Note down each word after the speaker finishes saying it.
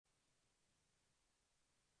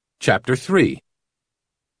Chapter 3.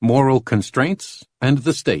 Moral Constraints and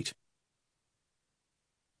the State.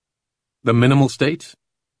 The minimal state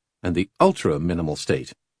and the ultra-minimal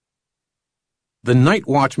state. The night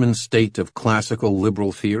watchman state of classical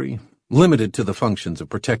liberal theory, limited to the functions of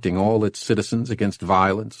protecting all its citizens against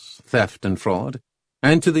violence, theft, and fraud,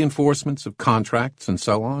 and to the enforcements of contracts and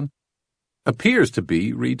so on, appears to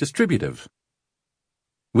be redistributive.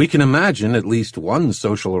 We can imagine at least one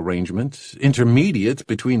social arrangement intermediate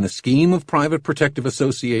between the scheme of private protective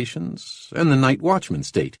associations and the night watchman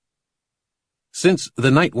state. Since the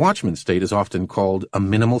night watchman state is often called a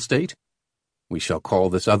minimal state, we shall call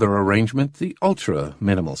this other arrangement the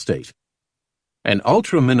ultra-minimal state. An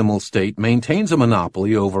ultra-minimal state maintains a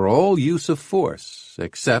monopoly over all use of force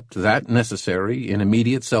except that necessary in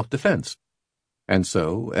immediate self-defense, and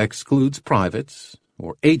so excludes private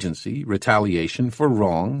or agency retaliation for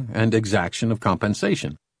wrong and exaction of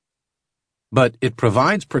compensation. But it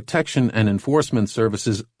provides protection and enforcement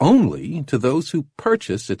services only to those who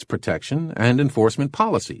purchase its protection and enforcement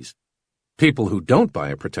policies. People who don't buy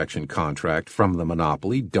a protection contract from the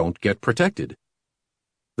monopoly don't get protected.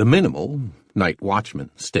 The minimal, night watchman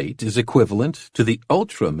state is equivalent to the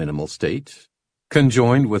ultra-minimal state,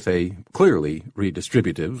 conjoined with a clearly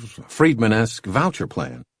redistributive, Friedman-esque voucher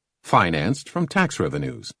plan, financed from tax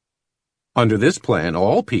revenues. Under this plan,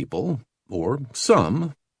 all people, or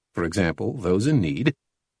some, for example, those in need,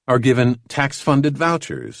 are given tax-funded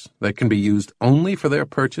vouchers that can be used only for their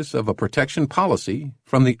purchase of a protection policy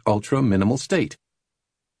from the ultra-minimal state.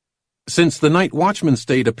 Since the night watchman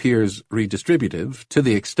state appears redistributive to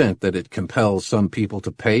the extent that it compels some people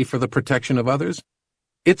to pay for the protection of others,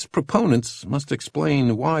 its proponents must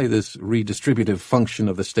explain why this redistributive function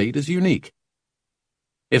of the state is unique.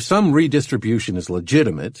 If some redistribution is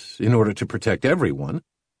legitimate in order to protect everyone,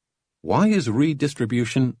 why is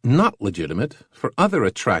redistribution not legitimate for other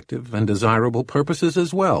attractive and desirable purposes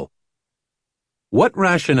as well? What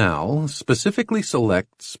rationale specifically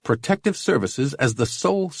selects protective services as the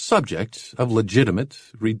sole subject of legitimate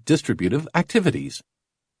redistributive activities?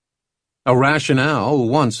 A rationale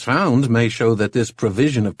once found may show that this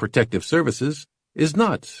provision of protective services is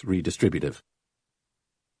not redistributive.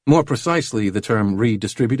 More precisely, the term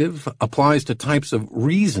redistributive applies to types of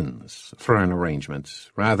reasons for an arrangement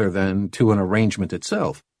rather than to an arrangement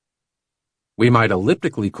itself. We might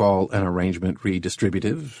elliptically call an arrangement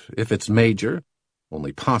redistributive if its major,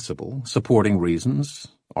 only possible, supporting reasons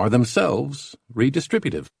are themselves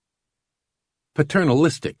redistributive.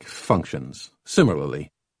 Paternalistic functions, similarly,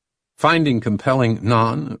 finding compelling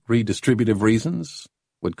non-redistributive reasons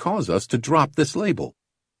would cause us to drop this label.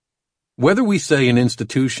 Whether we say an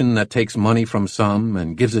institution that takes money from some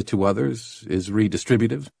and gives it to others is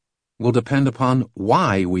redistributive will depend upon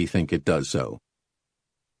why we think it does so.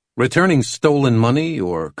 Returning stolen money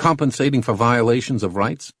or compensating for violations of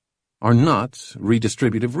rights are not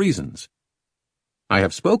redistributive reasons. I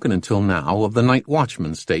have spoken until now of the night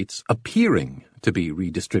watchman states appearing to be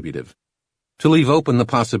redistributive, to leave open the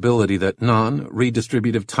possibility that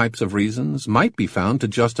non-redistributive types of reasons might be found to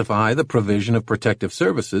justify the provision of protective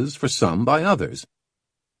services for some by others.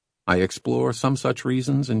 I explore some such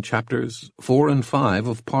reasons in chapters 4 and 5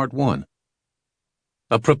 of Part 1.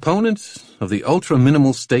 A proponent of the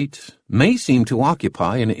ultra-minimal state may seem to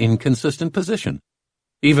occupy an inconsistent position,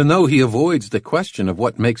 even though he avoids the question of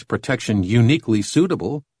what makes protection uniquely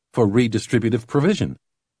suitable for redistributive provision.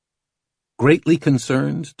 Greatly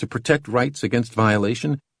concerned to protect rights against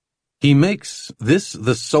violation, he makes this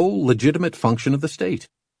the sole legitimate function of the state,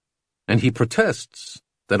 and he protests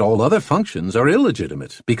that all other functions are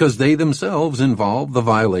illegitimate because they themselves involve the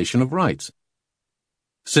violation of rights.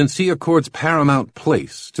 Since he accords paramount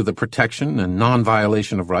place to the protection and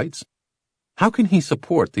non-violation of rights, how can he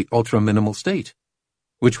support the ultra-minimal state,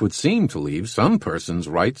 which would seem to leave some persons'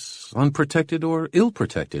 rights unprotected or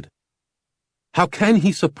ill-protected? How can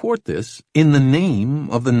he support this in the name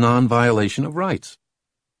of the non-violation of rights?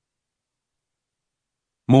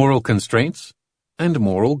 Moral constraints and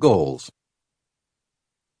moral goals.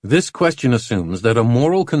 This question assumes that a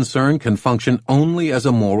moral concern can function only as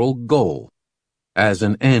a moral goal, as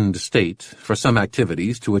an end state for some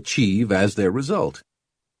activities to achieve as their result.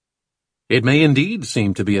 It may indeed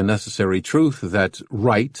seem to be a necessary truth that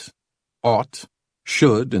right, ought,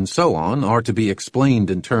 should, and so on are to be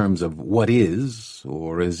explained in terms of what is,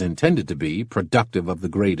 or is intended to be, productive of the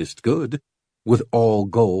greatest good, with all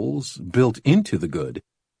goals built into the good.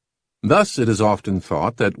 Thus it is often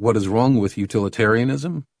thought that what is wrong with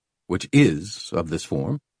utilitarianism, which is of this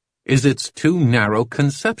form, is its too narrow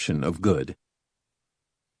conception of good.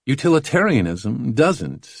 Utilitarianism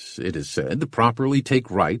doesn't, it is said, properly take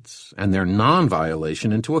rights and their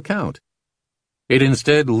non-violation into account. It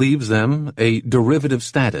instead leaves them a derivative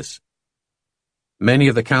status. Many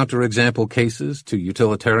of the counterexample cases to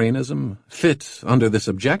utilitarianism fit under this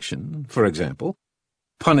objection. For example,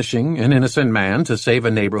 punishing an innocent man to save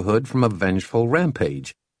a neighborhood from a vengeful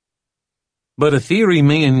rampage. But a theory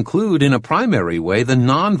may include in a primary way the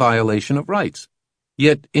non-violation of rights,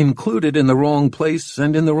 yet include it in the wrong place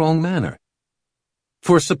and in the wrong manner.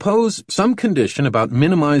 For suppose some condition about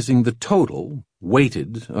minimizing the total,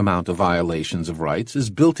 weighted amount of violations of rights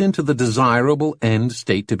is built into the desirable end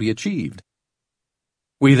state to be achieved.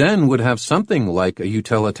 We then would have something like a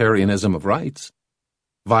utilitarianism of rights.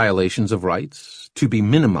 Violations of rights, to be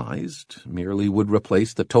minimized, merely would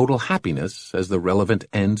replace the total happiness as the relevant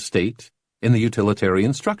end state in the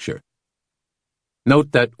utilitarian structure.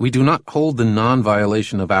 Note that we do not hold the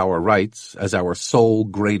non-violation of our rights as our sole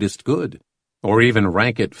greatest good, or even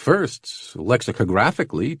rank it first,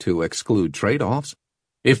 lexicographically, to exclude trade-offs.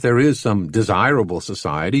 If there is some desirable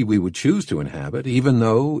society we would choose to inhabit, even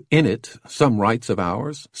though in it some rights of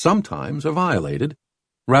ours sometimes are violated,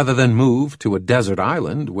 rather than move to a desert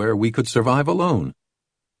island where we could survive alone.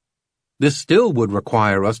 This still would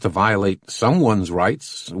require us to violate someone's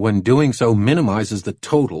rights when doing so minimizes the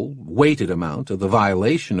total, weighted amount of the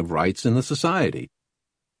violation of rights in the society.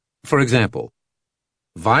 For example,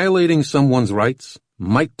 violating someone's rights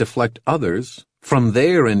might deflect others from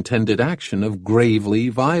their intended action of gravely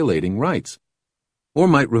violating rights, or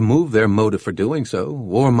might remove their motive for doing so,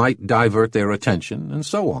 or might divert their attention, and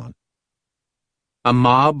so on. A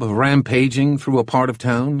mob rampaging through a part of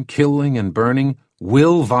town, killing and burning,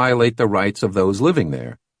 will violate the rights of those living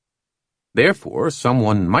there. Therefore,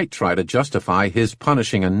 someone might try to justify his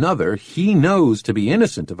punishing another he knows to be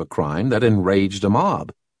innocent of a crime that enraged a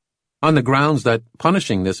mob, on the grounds that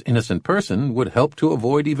punishing this innocent person would help to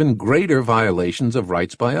avoid even greater violations of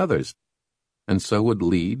rights by others, and so would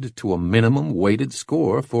lead to a minimum weighted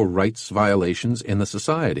score for rights violations in the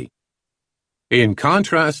society. In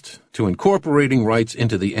contrast to incorporating rights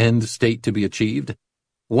into the end state to be achieved,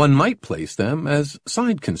 one might place them as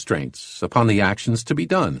side constraints upon the actions to be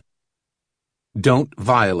done. Don't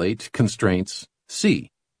violate constraints C.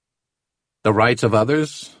 The rights of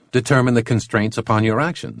others determine the constraints upon your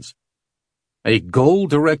actions. A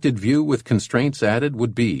goal-directed view with constraints added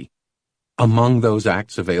would be, among those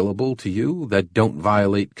acts available to you that don't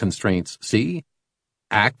violate constraints C,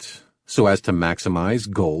 act so as to maximize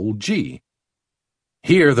goal G.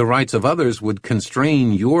 Here, the rights of others would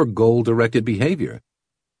constrain your goal-directed behavior.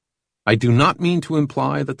 I do not mean to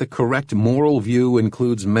imply that the correct moral view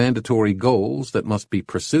includes mandatory goals that must be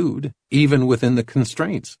pursued, even within the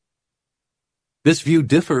constraints. This view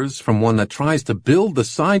differs from one that tries to build the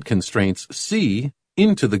side constraints C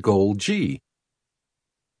into the goal G.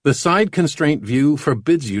 The side constraint view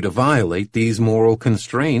forbids you to violate these moral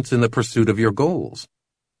constraints in the pursuit of your goals,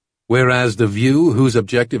 whereas the view whose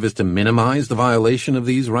objective is to minimize the violation of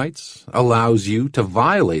these rights allows you to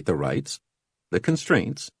violate the rights, the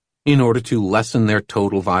constraints, in order to lessen their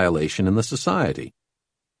total violation in the society.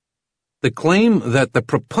 The claim that the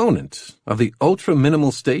proponent of the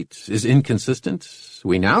ultra-minimal state is inconsistent,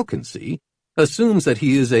 we now can see, assumes that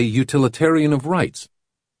he is a utilitarian of rights.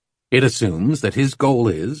 It assumes that his goal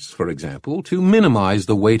is, for example, to minimize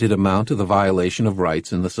the weighted amount of the violation of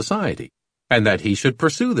rights in the society, and that he should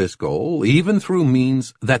pursue this goal even through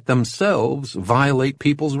means that themselves violate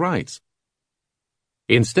people's rights.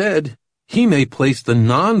 Instead, he may place the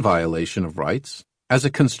non-violation of rights as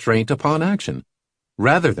a constraint upon action,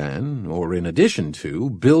 rather than, or in addition to,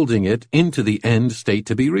 building it into the end state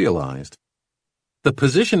to be realized. The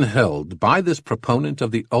position held by this proponent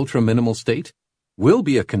of the ultra-minimal state will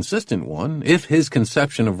be a consistent one if his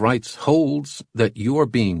conception of rights holds that your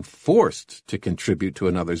being forced to contribute to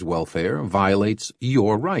another's welfare violates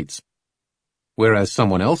your rights, whereas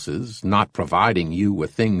someone else's not providing you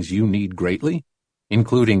with things you need greatly,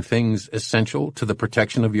 including things essential to the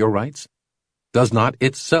protection of your rights, does not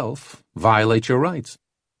itself violate your rights,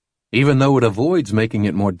 even though it avoids making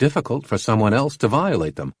it more difficult for someone else to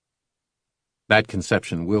violate them. That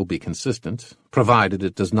conception will be consistent, provided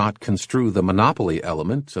it does not construe the monopoly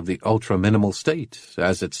element of the ultra-minimal state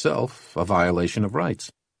as itself a violation of rights.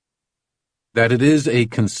 That it is a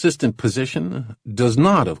consistent position does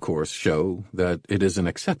not, of course, show that it is an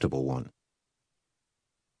acceptable one.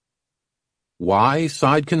 Why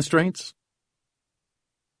side constraints?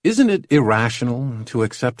 Isn't it irrational to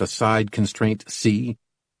accept a side constraint C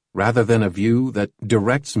rather than a view that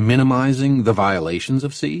directs minimizing the violations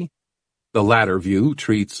of C? The latter view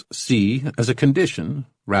treats C as a condition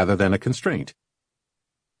rather than a constraint.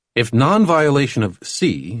 If non-violation of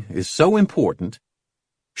C is so important,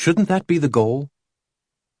 shouldn't that be the goal?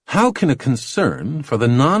 How can a concern for the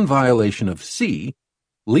non-violation of C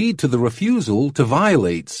lead to the refusal to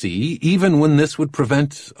violate C even when this would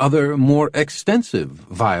prevent other, more extensive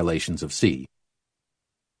violations of C?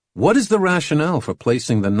 What is the rationale for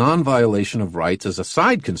placing the non-violation of rights as a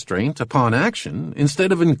side constraint upon action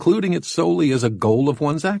instead of including it solely as a goal of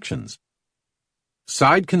one's actions?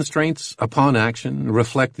 Side constraints upon action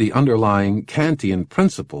reflect the underlying Kantian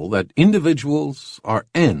principle that individuals are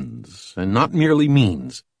ends and not merely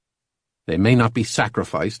means. They may not be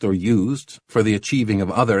sacrificed or used for the achieving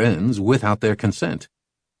of other ends without their consent.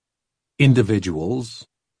 Individuals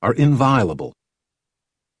are inviolable.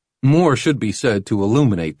 More should be said to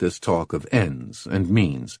illuminate this talk of ends and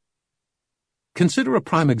means. Consider a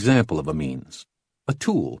prime example of a means, a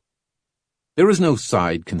tool. There is no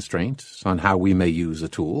side constraint on how we may use a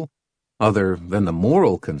tool, other than the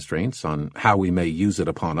moral constraints on how we may use it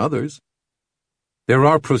upon others. There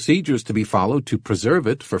are procedures to be followed to preserve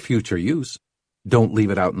it for future use. Don't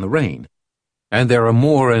leave it out in the rain. And there are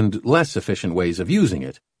more and less efficient ways of using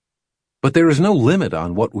it. But there is no limit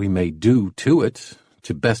on what we may do to it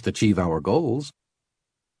to best achieve our goals.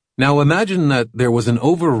 Now imagine that there was an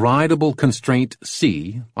overridable constraint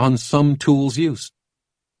C on some tool's use.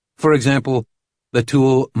 For example, the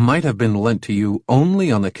tool might have been lent to you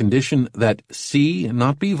only on the condition that C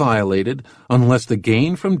not be violated unless the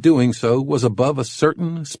gain from doing so was above a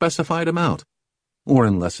certain specified amount, or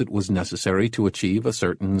unless it was necessary to achieve a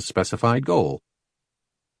certain specified goal.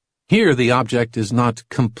 Here the object is not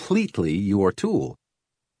completely your tool,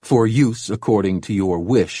 for use according to your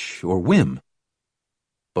wish or whim.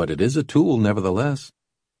 But it is a tool nevertheless,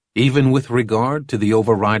 even with regard to the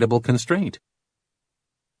overridable constraint.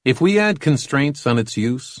 If we add constraints on its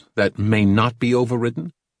use that may not be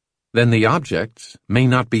overridden, then the object may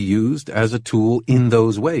not be used as a tool in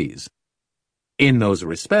those ways. In those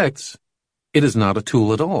respects, it is not a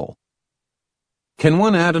tool at all. Can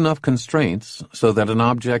one add enough constraints so that an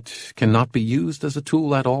object cannot be used as a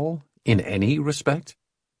tool at all, in any respect?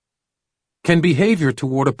 Can behavior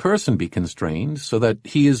toward a person be constrained so that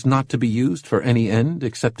he is not to be used for any end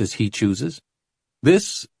except as he chooses?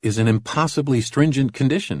 This is an impossibly stringent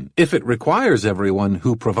condition if it requires everyone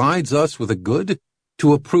who provides us with a good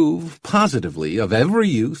to approve positively of every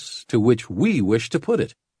use to which we wish to put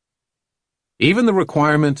it. Even the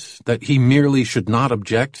requirement that he merely should not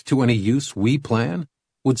object to any use we plan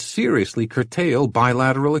would seriously curtail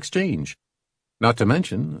bilateral exchange, not to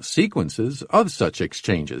mention sequences of such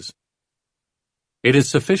exchanges. It is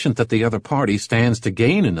sufficient that the other party stands to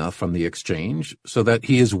gain enough from the exchange so that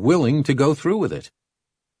he is willing to go through with it,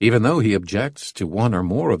 even though he objects to one or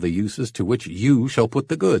more of the uses to which you shall put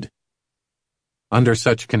the good. Under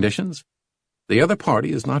such conditions, the other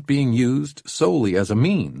party is not being used solely as a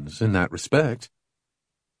means in that respect.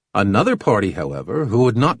 Another party, however, who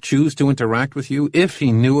would not choose to interact with you if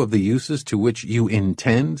he knew of the uses to which you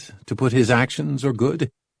intend to put his actions or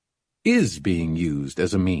good, is being used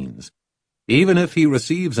as a means, even if he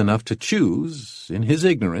receives enough to choose, in his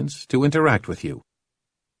ignorance, to interact with you.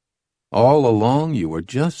 All along you were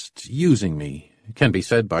just using me, can be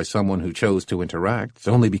said by someone who chose to interact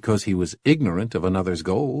only because he was ignorant of another's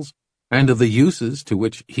goals and of the uses to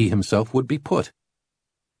which he himself would be put.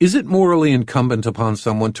 Is it morally incumbent upon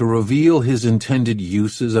someone to reveal his intended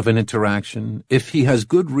uses of an interaction if he has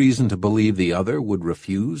good reason to believe the other would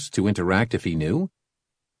refuse to interact if he knew?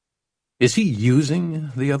 Is he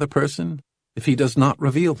using the other person if he does not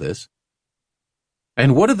reveal this?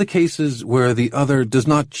 And what are the cases where the other does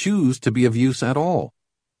not choose to be of use at all?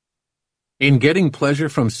 In getting pleasure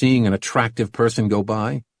from seeing an attractive person go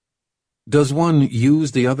by, does one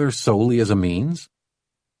use the other solely as a means?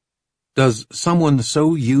 Does someone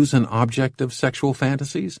so use an object of sexual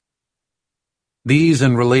fantasies? These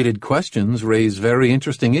and related questions raise very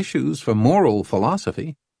interesting issues for moral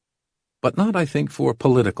philosophy, but not, I think, for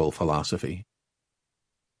political philosophy.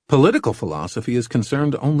 Political philosophy is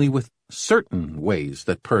concerned only with certain ways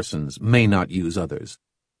that persons may not use others,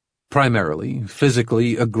 primarily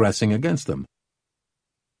physically aggressing against them.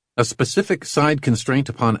 A specific side constraint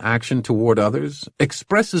upon action toward others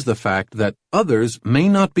expresses the fact that others may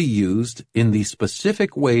not be used in the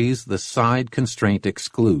specific ways the side constraint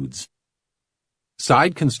excludes.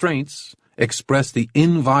 Side constraints express the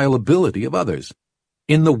inviolability of others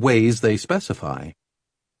in the ways they specify.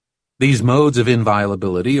 These modes of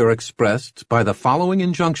inviolability are expressed by the following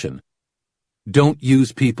injunction: don't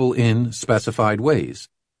use people in specified ways.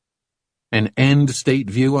 An end-state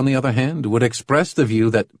view, on the other hand, would express the view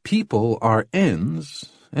that people are ends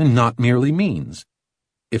and not merely means.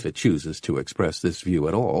 if it chooses to express this view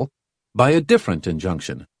at all, by a different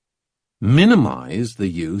injunction. Minimize the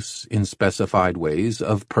use in specified ways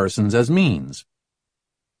of persons as means.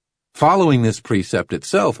 Following this precept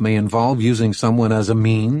itself may involve using someone as a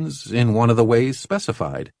means in one of the ways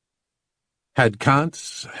specified. Had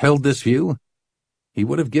Kant held this view, he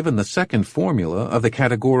would have given the second formula of the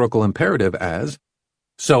categorical imperative as,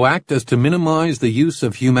 so act as to minimize the use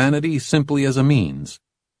of humanity simply as a means,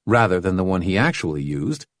 rather than the one he actually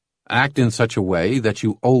used, act in such a way that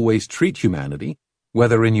you always treat humanity,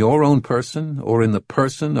 whether in your own person or in the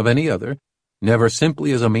person of any other, never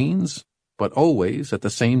simply as a means, but always at the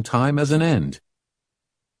same time as an end.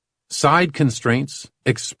 Side constraints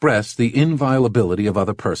express the inviolability of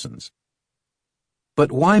other persons.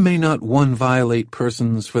 But why may not one violate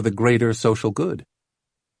persons for the greater social good?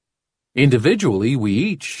 Individually, we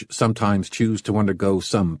each sometimes choose to undergo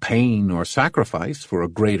some pain or sacrifice for a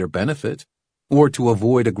greater benefit, or to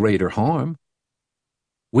avoid a greater harm.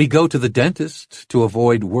 We go to the dentist to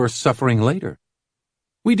avoid worse suffering later.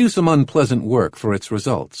 We do some unpleasant work for its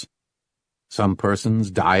results. Some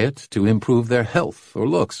persons diet to improve their health or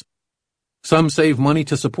looks. Some save money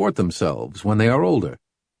to support themselves when they are older.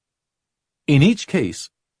 In each case,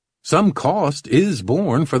 some cost is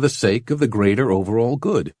borne for the sake of the greater overall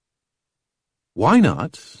good. Why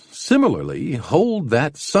not, similarly, hold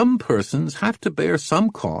that some persons have to bear some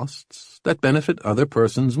costs that benefit other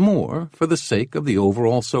persons more for the sake of the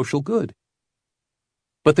overall social good?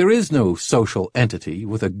 But there is no social entity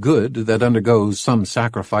with a good that undergoes some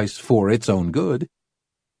sacrifice for its own good.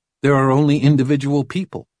 There are only individual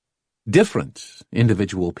people, different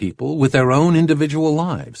individual people with their own individual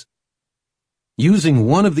lives. Using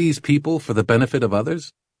one of these people for the benefit of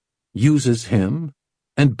others uses him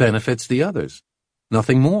and benefits the others,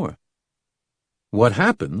 nothing more. What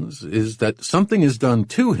happens is that something is done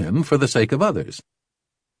to him for the sake of others.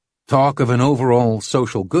 Talk of an overall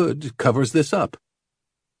social good covers this up.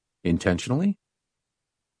 Intentionally?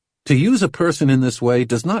 To use a person in this way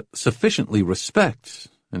does not sufficiently respect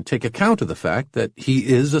and take account of the fact that he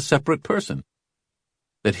is a separate person,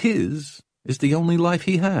 that his is the only life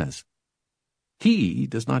he has. He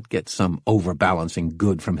does not get some overbalancing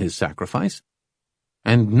good from his sacrifice,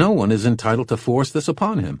 and no one is entitled to force this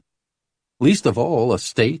upon him, least of all a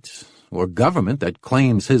state or government that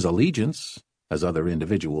claims his allegiance, as other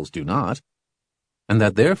individuals do not, and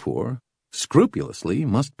that therefore scrupulously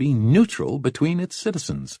must be neutral between its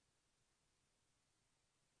citizens.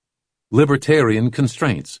 Libertarian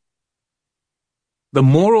constraints. The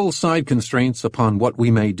moral side constraints upon what we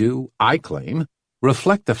may do, I claim,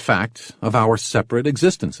 reflect the fact of our separate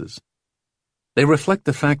existences. They reflect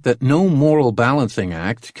the fact that no moral balancing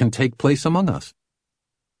act can take place among us.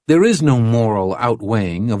 There is no moral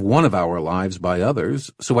outweighing of one of our lives by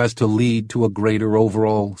others so as to lead to a greater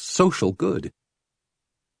overall social good.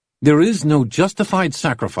 There is no justified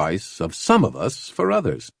sacrifice of some of us for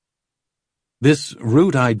others. This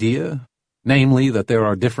root idea, namely that there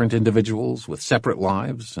are different individuals with separate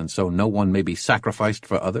lives and so no one may be sacrificed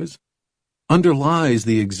for others, underlies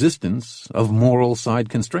the existence of moral side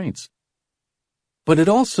constraints. But it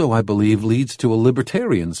also, I believe, leads to a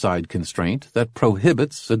libertarian side constraint that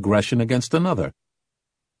prohibits aggression against another.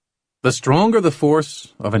 The stronger the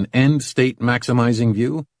force of an end-state maximizing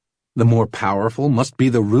view, the more powerful must be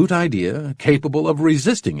the root idea capable of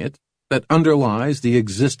resisting it that underlies the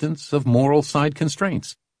existence of moral side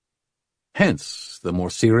constraints. Hence, the more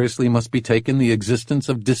seriously must be taken the existence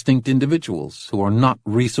of distinct individuals who are not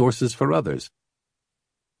resources for others.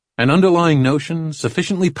 An underlying notion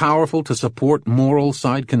sufficiently powerful to support moral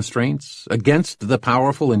side constraints against the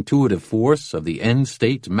powerful intuitive force of the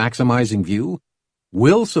end-state maximizing view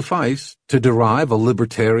will suffice to derive a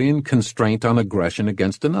libertarian constraint on aggression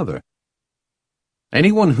against another.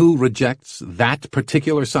 Anyone who rejects that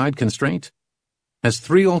particular side constraint has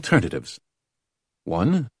three alternatives.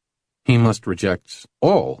 1. He must reject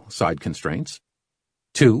all side constraints.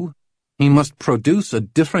 2. He must produce a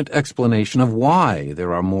different explanation of why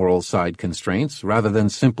there are moral side constraints rather than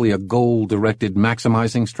simply a goal-directed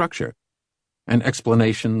maximizing structure, an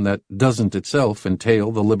explanation that doesn't itself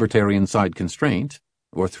entail the libertarian side constraint.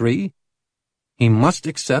 Or 3, he must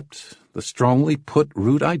accept the strongly put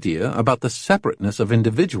root idea about the separateness of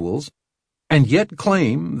individuals and yet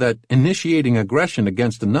claim that initiating aggression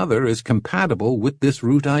against another is compatible with this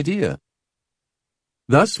root idea.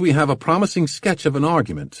 Thus, we have a promising sketch of an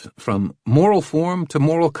argument from moral form to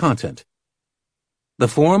moral content. The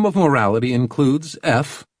form of morality includes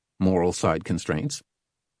F, moral side constraints.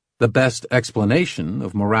 The best explanation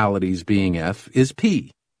of morality's being F is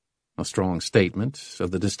P, a strong statement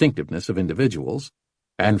of the distinctiveness of individuals,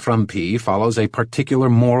 And from P follows a particular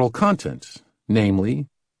moral content, namely,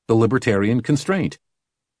 the libertarian constraint.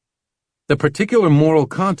 The particular moral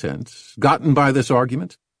content gotten by this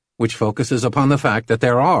argument, which focuses upon the fact that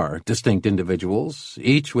there are distinct individuals,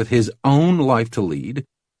 each with his own life to lead,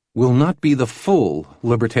 will not be the full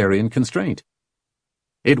libertarian constraint.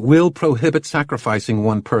 It will prohibit sacrificing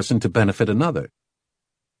one person to benefit another.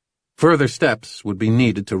 Further steps would be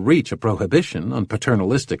needed to reach a prohibition on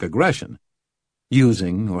paternalistic aggression,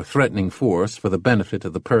 using or threatening force for the benefit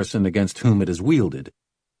of the person against whom it is wielded.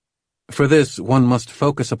 For this, one must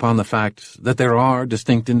focus upon the fact that there are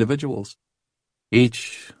distinct individuals,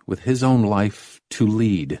 each with his own life to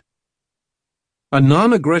lead. A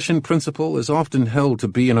non-aggression principle is often held to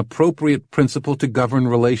be an appropriate principle to govern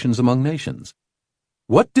relations among nations.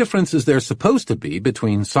 What difference is there supposed to be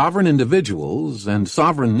between sovereign individuals and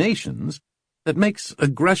sovereign nations that makes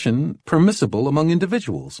aggression permissible among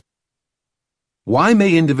individuals? Why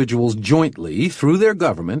may individuals jointly, through their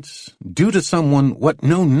governments, do to someone what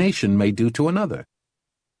no nation may do to another?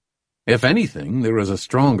 If anything, there is a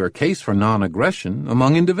stronger case for non-aggression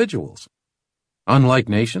among individuals. Unlike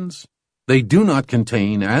nations, they do not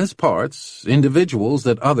contain, as parts, individuals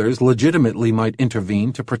that others legitimately might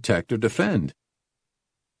intervene to protect or defend.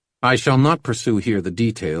 I shall not pursue here the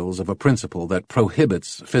details of a principle that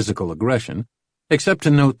prohibits physical aggression, except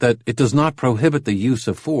to note that it does not prohibit the use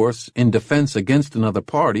of force in defense against another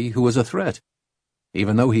party who is a threat,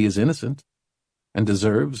 even though he is innocent and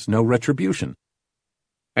deserves no retribution.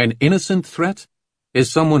 An innocent threat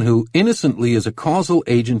is someone who innocently is a causal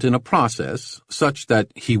agent in a process such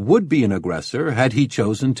that he would be an aggressor had he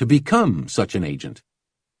chosen to become such an agent.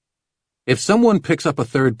 If someone picks up a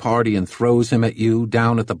third party and throws him at you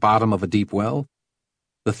down at the bottom of a deep well,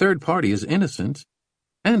 the third party is innocent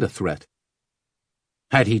and a threat.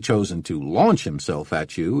 Had he chosen to launch himself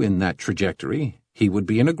at you in that trajectory, he would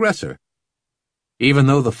be an aggressor. Even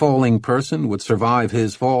though the falling person would survive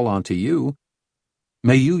his fall onto you,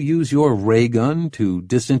 may you use your ray gun to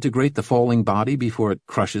disintegrate the falling body before it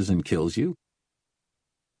crushes and kills you?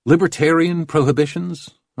 Libertarian prohibitions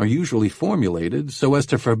are usually formulated so as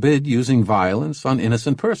to forbid using violence on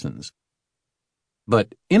innocent persons.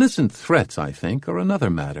 But innocent threats, I think, are another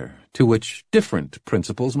matter, to which different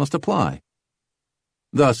principles must apply.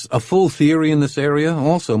 Thus, a full theory in this area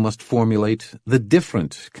also must formulate the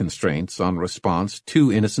different constraints on response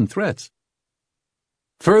to innocent threats.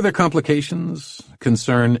 Further complications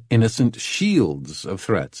concern innocent shields of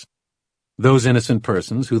threats. Those innocent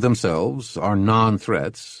persons who themselves are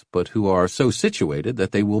non-threats, but who are so situated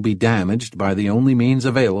that they will be damaged by the only means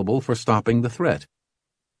available for stopping the threat.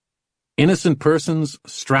 Innocent persons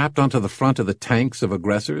strapped onto the front of the tanks of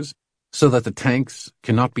aggressors so that the tanks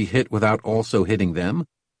cannot be hit without also hitting them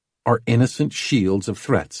are innocent shields of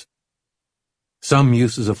threats. Some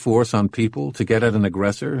uses of force on people to get at an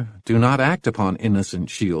aggressor do not act upon innocent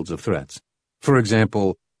shields of threats. For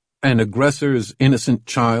example, an aggressor's innocent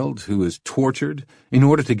child who is tortured in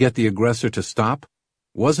order to get the aggressor to stop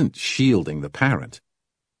wasn't shielding the parent.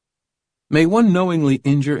 May one knowingly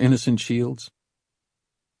injure innocent shields?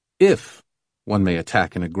 If one may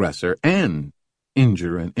attack an aggressor and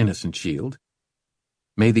injure an innocent shield,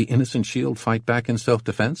 may the innocent shield fight back in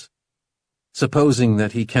self-defense? Supposing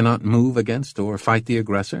that he cannot move against or fight the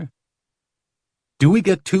aggressor? Do we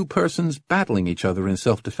get two persons battling each other in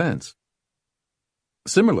self-defense?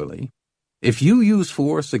 Similarly, if you use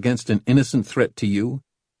force against an innocent threat to you,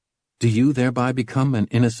 do you thereby become an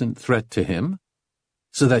innocent threat to him,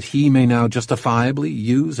 so that he may now justifiably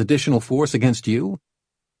use additional force against you?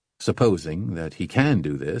 Supposing that he can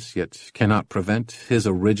do this, yet cannot prevent his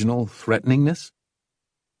original threateningness?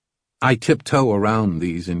 I tiptoe around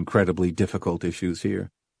these incredibly difficult issues here,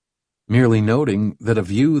 merely noting that a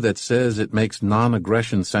view that says it makes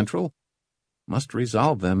non-aggression central must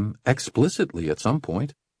resolve them explicitly at some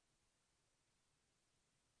point.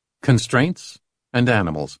 Constraints and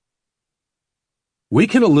animals. We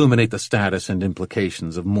can illuminate the status and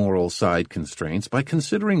implications of moral side constraints by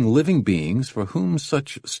considering living beings for whom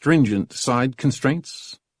such stringent side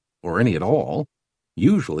constraints, or any at all,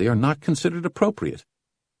 usually are not considered appropriate.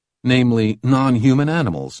 Namely, non-human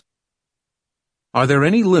animals. Are there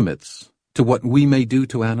any limits to what we may do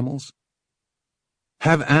to animals?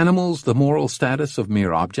 Have animals the moral status of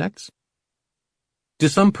mere objects? Do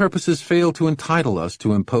some purposes fail to entitle us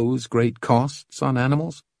to impose great costs on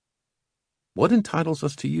animals? What entitles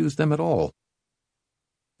us to use them at all?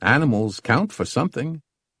 Animals count for something.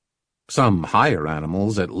 Some higher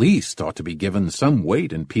animals at least ought to be given some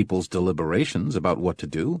weight in people's deliberations about what to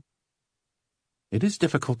do. It is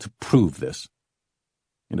difficult to prove this.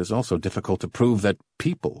 It is also difficult to prove that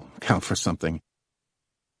people count for something.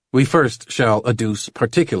 We first shall adduce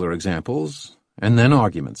particular examples, and then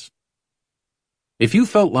arguments. If you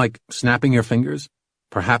felt like snapping your fingers,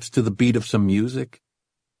 perhaps to the beat of some music,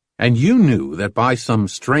 and you knew that by some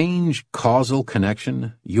strange causal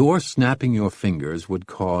connection, your snapping your fingers would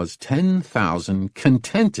cause 10,000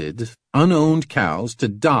 contented, unowned cows to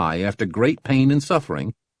die after great pain and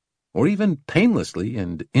suffering, or even painlessly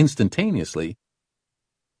and instantaneously,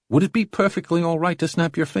 would it be perfectly all right to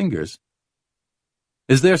snap your fingers?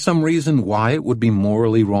 Is there some reason why it would be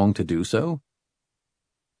morally wrong to do so?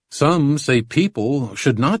 Some say people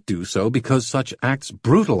should not do so because such acts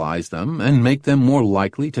brutalize them and make them more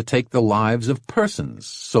likely to take the lives of persons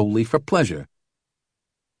solely for pleasure.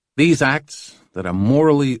 These acts, that are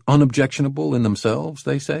morally unobjectionable in themselves,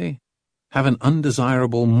 they say, have an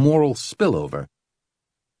undesirable moral spillover.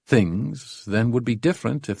 Things, then, would be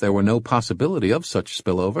different if there were no possibility of such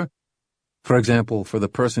spillover. For example, for the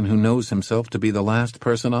person who knows himself to be the last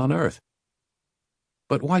person on earth.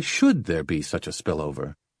 But why should there be such a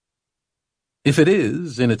spillover? If it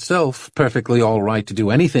is, in itself, perfectly all right to do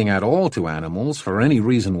anything at all to animals for any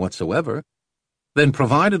reason whatsoever, then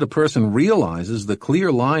provided a person realizes the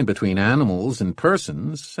clear line between animals and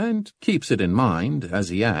persons, and keeps it in mind as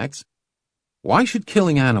he acts, why should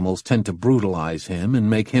killing animals tend to brutalize him and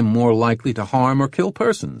make him more likely to harm or kill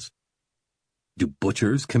persons? Do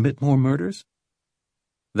butchers commit more murders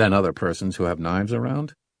than other persons who have knives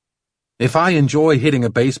around? If I enjoy hitting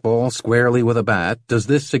a baseball squarely with a bat, does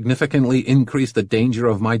this significantly increase the danger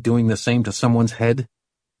of my doing the same to someone's head?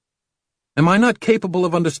 Am I not capable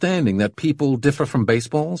of understanding that people differ from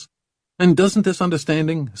baseballs? And doesn't this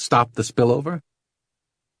understanding stop the spillover?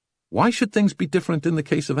 Why should things be different in the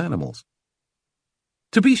case of animals?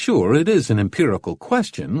 To be sure, it is an empirical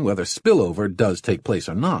question whether spillover does take place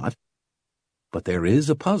or not, but there is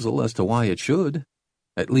a puzzle as to why it should,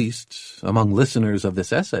 at least among listeners of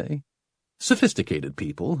this essay. Sophisticated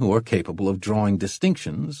people who are capable of drawing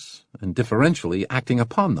distinctions and differentially acting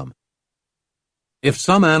upon them. If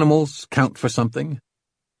some animals count for something,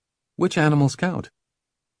 which animals count?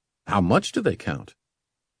 How much do they count?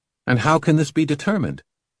 And how can this be determined?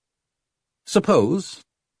 Suppose,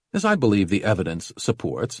 as I believe the evidence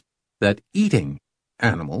supports, that eating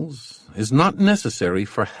animals is not necessary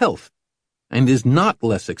for health and is not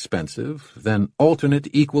less expensive than alternate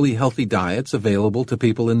equally healthy diets available to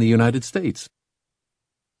people in the United States.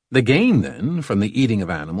 The gain, then, from the eating of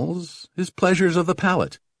animals is pleasures of the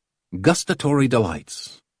palate, gustatory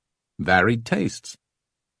delights, varied tastes.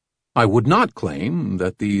 I would not claim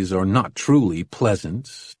that these are not truly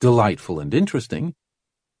pleasant, delightful, and interesting.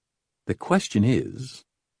 The question is,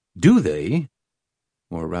 do they,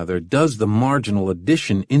 or rather, does the marginal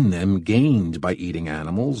addition in them gained by eating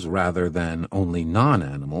animals rather than only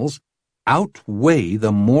non-animals outweigh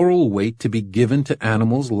the moral weight to be given to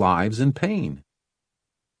animals' lives and pain?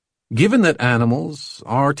 Given that animals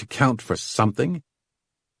are to count for something,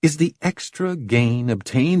 is the extra gain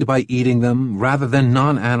obtained by eating them rather than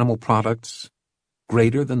non-animal products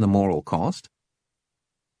greater than the moral cost?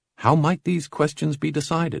 How might these questions be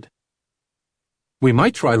decided? We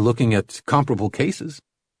might try looking at comparable cases,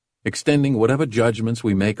 extending whatever judgments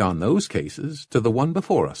we make on those cases to the one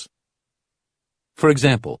before us. For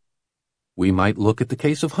example, we might look at the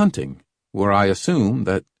case of hunting, where I assume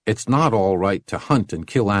that it's not all right to hunt and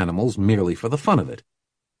kill animals merely for the fun of it.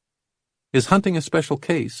 Is hunting a special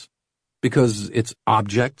case because its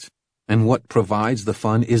object and what provides the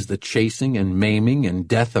fun is the chasing and maiming and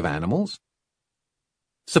death of animals?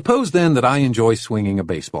 Suppose then that I enjoy swinging a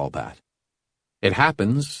baseball bat. It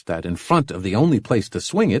happens that in front of the only place to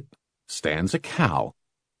swing it stands a cow.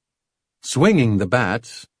 Swinging the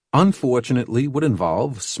bat, unfortunately, would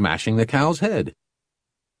involve smashing the cow's head.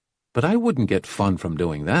 But I wouldn't get fun from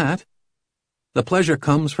doing that. The pleasure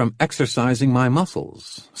comes from exercising my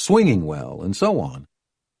muscles, swinging well, and so on.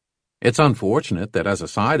 It's unfortunate that as a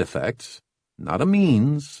side effect, not a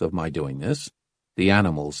means of my doing this, the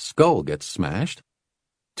animal's skull gets smashed.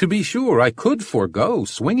 To be sure, I could forego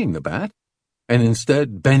swinging the bat, and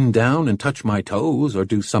instead bend down and touch my toes or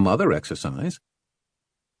do some other exercise.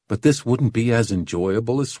 But this wouldn't be as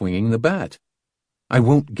enjoyable as swinging the bat. I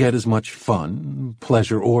won't get as much fun,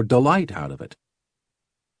 pleasure, or delight out of it.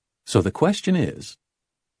 So the question is,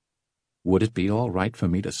 would it be all right for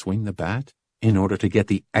me to swing the bat in order to get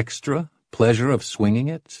the extra pleasure of swinging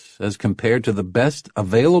it as compared to the best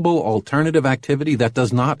available alternative activity that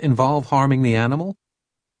does not involve harming the animal?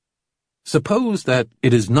 Suppose that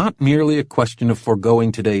it is not merely a question of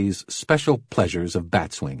foregoing today's special pleasures of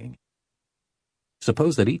bat swinging.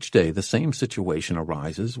 Suppose that each day the same situation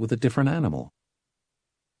arises with a different animal.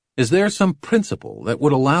 Is there some principle that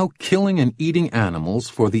would allow killing and eating animals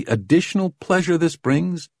for the additional pleasure this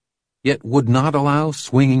brings, yet would not allow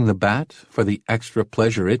swinging the bat for the extra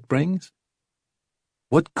pleasure it brings?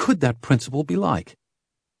 What could that principle be like?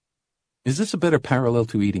 Is this a better parallel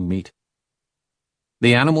to eating meat?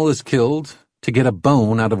 The animal is killed to get a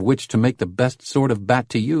bone out of which to make the best sort of bat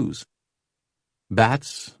to use.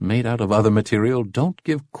 Bats, made out of other material, don't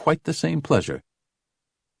give quite the same pleasure.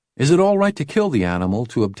 Is it all right to kill the animal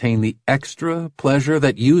to obtain the extra pleasure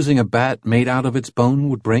that using a bat made out of its bone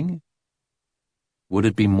would bring? Would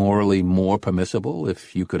it be morally more permissible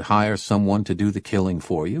if you could hire someone to do the killing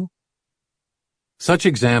for you? Such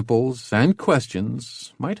examples and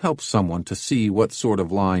questions might help someone to see what sort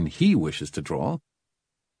of line he wishes to draw,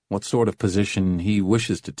 what sort of position he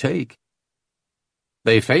wishes to take.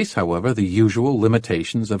 They face, however, the usual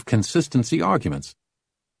limitations of consistency arguments.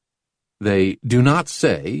 They do not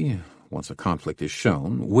say, once a conflict is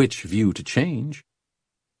shown, which view to change.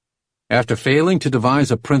 After failing to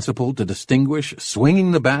devise a principle to distinguish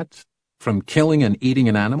swinging the bat from killing and eating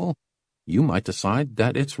an animal, you might decide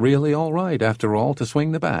that it's really all right, after all, to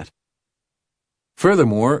swing the bat.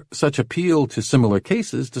 Furthermore, such appeal to similar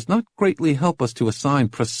cases does not greatly help us to assign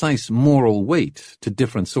precise moral weight to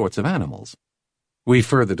different sorts of animals. We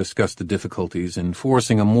further discuss the difficulties in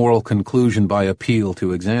forcing a moral conclusion by appeal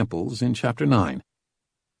to examples in Chapter 9.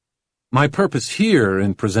 My purpose here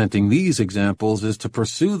in presenting these examples is to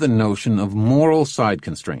pursue the notion of moral side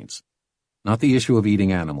constraints, not the issue of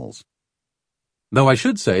eating animals. Though I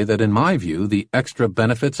should say that in my view, the extra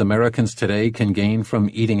benefits Americans today can gain from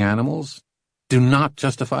eating animals do not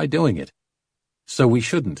justify doing it. So we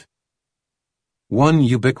shouldn't. One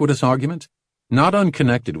ubiquitous argument, not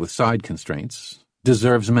unconnected with side constraints,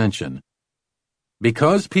 deserves mention.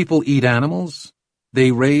 Because people eat animals,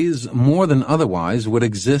 they raise more than otherwise would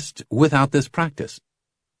exist without this practice.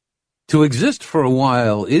 To exist for a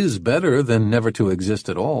while is better than never to exist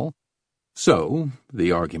at all. So,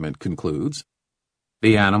 the argument concludes,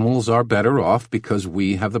 the animals are better off because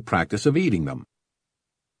we have the practice of eating them.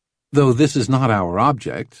 Though this is not our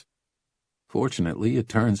object, fortunately it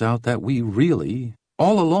turns out that we really,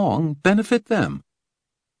 all along, benefit them.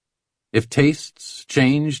 If tastes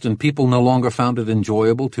changed and people no longer found it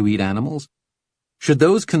enjoyable to eat animals, should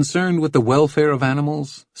those concerned with the welfare of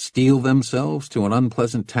animals steel themselves to an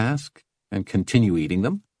unpleasant task and continue eating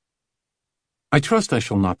them? I trust I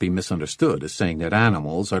shall not be misunderstood as saying that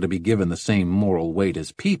animals are to be given the same moral weight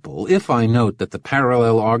as people if I note that the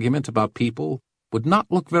parallel argument about people would not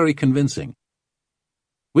look very convincing.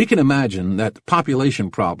 We can imagine that population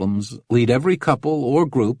problems lead every couple or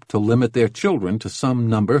group to limit their children to some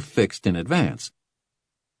number fixed in advance.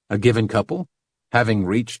 A given couple, having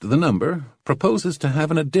reached the number, proposes to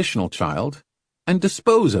have an additional child and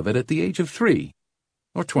dispose of it at the age of 3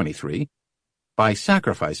 or 23 by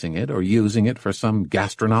sacrificing it or using it for some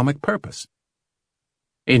gastronomic purpose.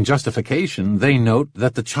 In justification, they note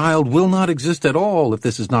that the child will not exist at all if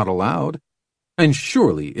this is not allowed, and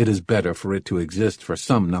surely it is better for it to exist for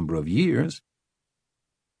some number of years.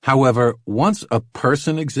 However, once a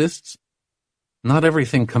person exists, not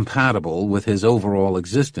everything compatible with his overall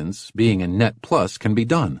existence being a net plus can be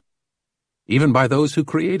done, even by those who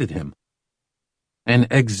created him. An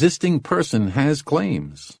existing person has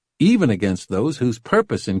claims, even against those whose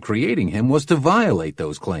purpose in creating him was to violate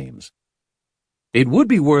those claims. It would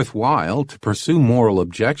be worthwhile to pursue moral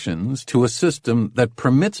objections to a system that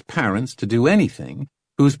permits parents to do anything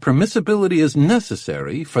whose permissibility is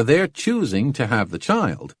necessary for their choosing to have the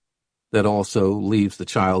child, that also leaves the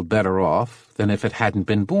child better off than if it hadn't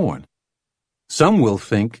been born. Some will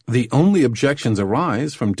think the only objections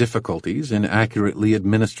arise from difficulties in accurately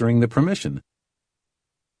administering the permission.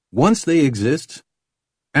 Once they exist,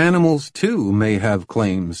 animals too may have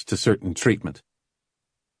claims to certain treatment.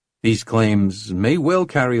 These claims may well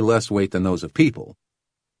carry less weight than those of people.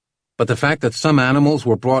 But the fact that some animals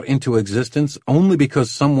were brought into existence only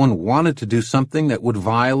because someone wanted to do something that would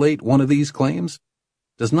violate one of these claims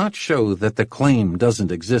does not show that the claim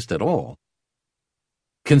doesn't exist at all.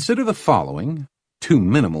 Consider the following, too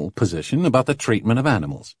minimal, position about the treatment of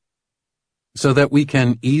animals. So that we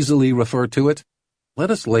can easily refer to it,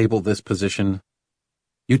 let us label this position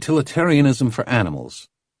utilitarianism for animals,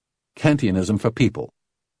 Kantianism for people.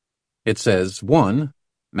 It says, 1.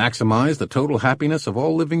 Maximize the total happiness of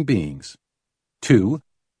all living beings. 2.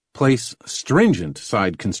 Place stringent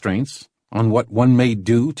side constraints on what one may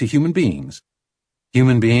do to human beings.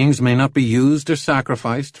 Human beings may not be used or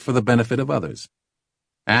sacrificed for the benefit of others.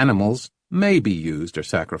 Animals may be used or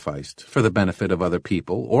sacrificed for the benefit of other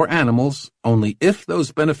people or animals only if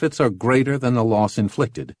those benefits are greater than the loss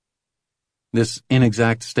inflicted. This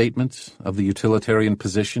inexact statement of the utilitarian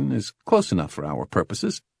position is close enough for our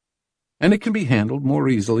purposes, and it can be handled more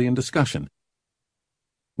easily in discussion.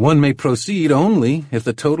 One may proceed only if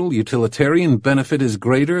the total utilitarian benefit is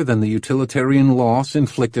greater than the utilitarian loss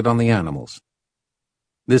inflicted on the animals.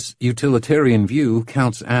 This utilitarian view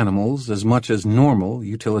counts animals as much as normal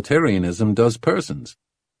utilitarianism does persons.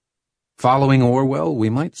 Following Orwell, we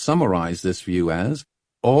might summarize this view as,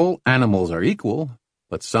 all animals are equal,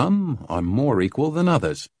 but some are more equal than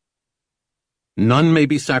others. None may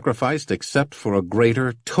be sacrificed except for a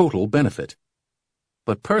greater total benefit.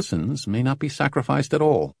 But persons may not be sacrificed at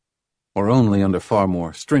all, or only under far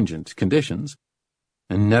more stringent conditions,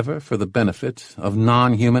 and never for the benefit of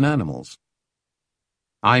non-human animals.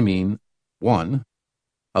 I mean, 1.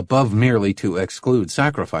 Above merely to exclude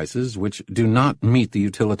sacrifices which do not meet the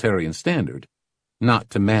utilitarian standard, not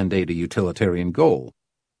to mandate a utilitarian goal.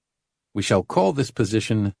 We shall call this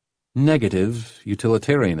position negative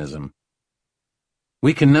utilitarianism.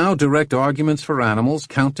 We can now direct arguments for animals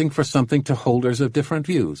counting for something to holders of different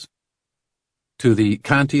views. To the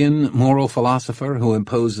Kantian moral philosopher who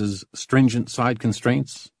imposes stringent side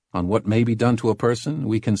constraints on what may be done to a person,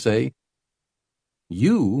 we can say,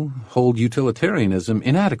 you hold utilitarianism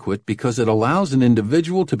inadequate because it allows an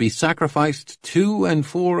individual to be sacrificed to and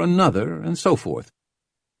for another, and so forth,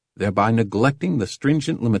 thereby neglecting the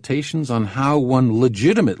stringent limitations on how one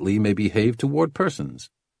legitimately may behave toward persons.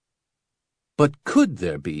 But could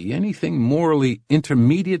there be anything morally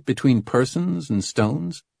intermediate between persons and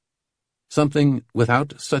stones? Something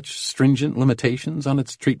without such stringent limitations on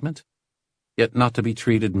its treatment, yet not to be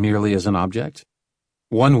treated merely as an object?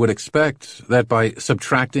 One would expect that by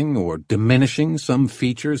subtracting or diminishing some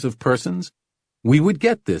features of persons, we would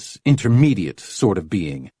get this intermediate sort of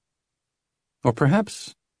being. Or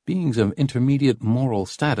perhaps beings of intermediate moral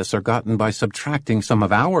status are gotten by subtracting some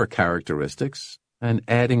of our characteristics and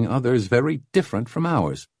adding others very different from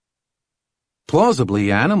ours.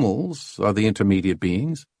 Plausibly, animals are the intermediate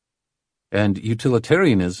beings, and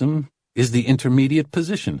utilitarianism is the intermediate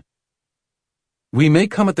position. We may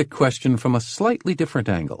come at the question from a slightly different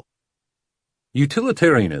angle.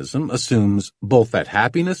 Utilitarianism assumes both that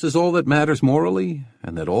happiness is all that matters morally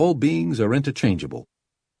and that all beings are interchangeable.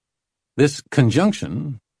 This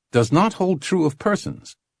conjunction does not hold true of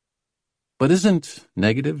persons. But isn't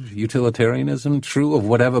negative utilitarianism true of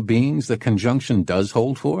whatever beings the conjunction does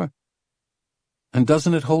hold for? And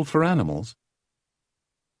doesn't it hold for animals?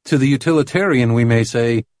 To the utilitarian we may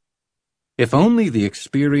say, if only the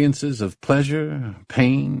experiences of pleasure,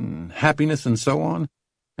 pain, happiness, and so on,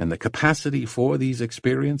 and the capacity for these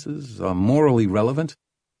experiences are morally relevant,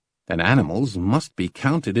 then animals must be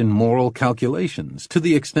counted in moral calculations to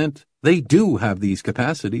the extent they do have these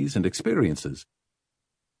capacities and experiences.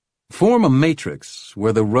 Form a matrix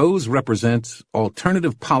where the rows represent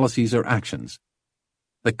alternative policies or actions.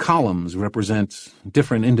 The columns represent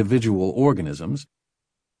different individual organisms,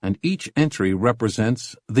 and each entry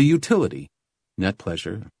represents the utility, net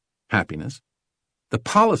pleasure, happiness, the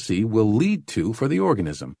policy will lead to for the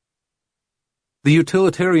organism. The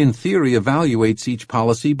utilitarian theory evaluates each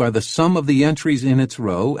policy by the sum of the entries in its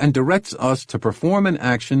row and directs us to perform an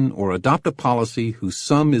action or adopt a policy whose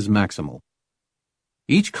sum is maximal.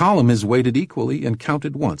 Each column is weighted equally and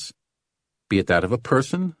counted once, be it that of a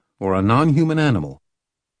person or a non-human animal.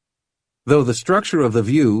 Though the structure of the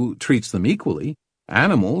view treats them equally,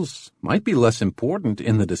 animals might be less important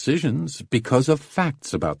in the decisions because of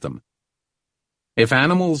facts about them. If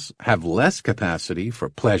animals have less capacity for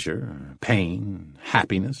pleasure, pain,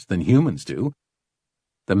 happiness than humans do,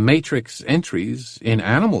 the matrix entries in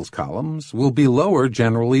animals' columns will be lower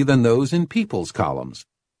generally than those in people's columns.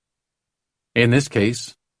 In this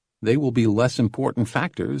case, they will be less important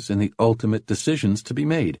factors in the ultimate decisions to be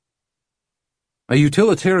made. A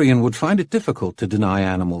utilitarian would find it difficult to deny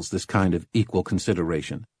animals this kind of equal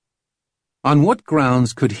consideration. On what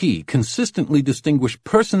grounds could he consistently distinguish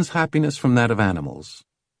persons' happiness from that of animals?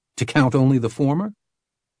 To count only the former?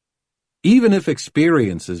 Even if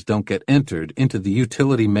experiences don't get entered into the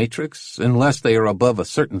utility matrix unless they are above a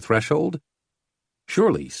certain threshold,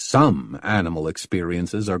 surely some animal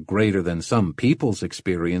experiences are greater than some people's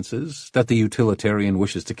experiences that the utilitarian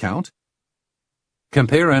wishes to count.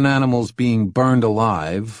 Compare an animal's being burned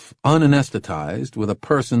alive, unanesthetized, with a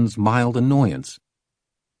person's mild annoyance.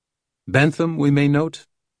 Bentham, we may note,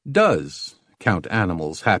 does count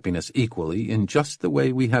animals' happiness equally in just the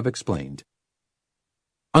way we have explained.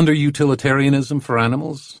 Under utilitarianism for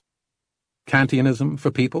animals, Kantianism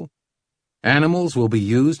for people, animals will be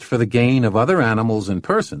used for the gain of other animals and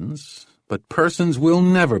persons, but persons will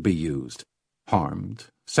never be used, harmed,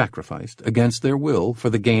 sacrificed, against their will for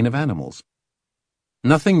the gain of animals.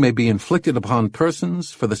 nothing may be inflicted upon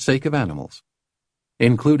persons for the sake of animals,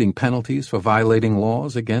 including penalties for violating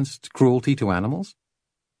laws against cruelty to animals?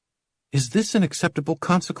 Is this an acceptable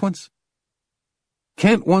consequence?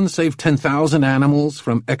 Can't one save 10,000 animals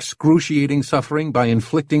from excruciating suffering by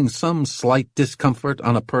inflicting some slight discomfort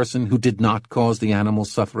on a person who did not cause the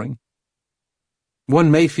animal's suffering? One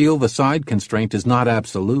may feel the side constraint is not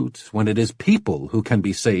absolute when it is people who can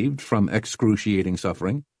be saved from excruciating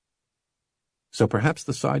suffering. So perhaps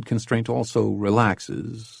the side constraint also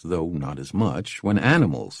relaxes, though not as much, when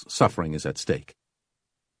animals' suffering is at stake.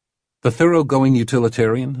 The thoroughgoing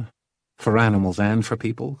utilitarian, for animals and for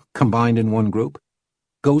people, combined in one group,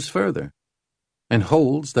 goes further, and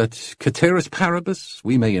holds that ceteris paribus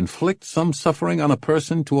we may inflict some suffering on a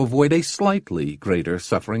person to avoid a slightly greater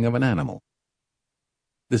suffering of an animal.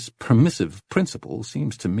 This permissive principle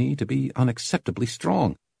seems to me to be unacceptably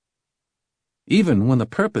strong, even when the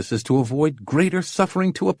purpose is to avoid greater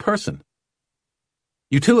suffering to a person.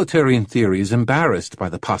 Utilitarian theory is embarrassed by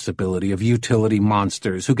the possibility of utility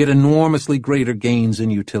monsters who get enormously greater gains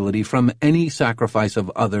in utility from any sacrifice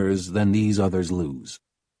of others than these others lose.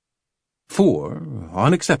 For,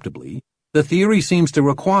 unacceptably, the theory seems to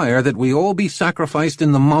require that we all be sacrificed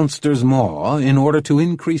in the monster's maw in order to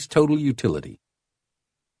increase total utility.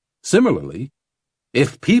 Similarly,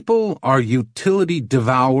 if people are utility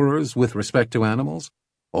devourers with respect to animals,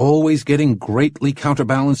 always getting greatly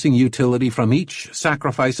counterbalancing utility from each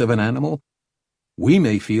sacrifice of an animal, we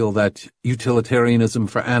may feel that utilitarianism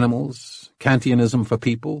for animals, Kantianism for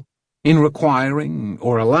people, in requiring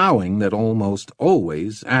or allowing that almost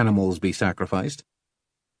always animals be sacrificed,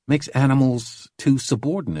 makes animals too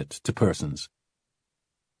subordinate to persons.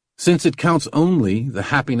 Since it counts only the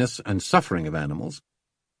happiness and suffering of animals,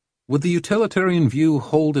 would the utilitarian view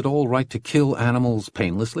hold it all right to kill animals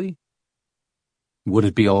painlessly? Would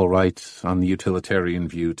it be all right on the utilitarian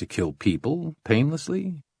view to kill people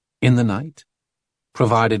painlessly, in the night,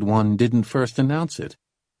 provided one didn't first announce it?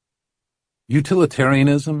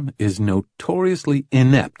 Utilitarianism is notoriously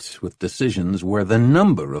inept with decisions where the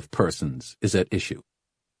number of persons is at issue.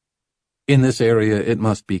 In this area, it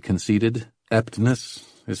must be conceded, eptness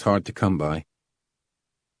is hard to come by.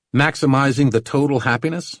 Maximizing the total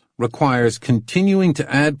happiness requires continuing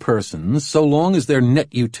to add persons so long as their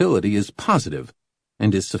net utility is positive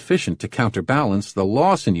and is sufficient to counterbalance the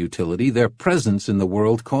loss in utility their presence in the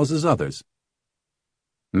world causes others.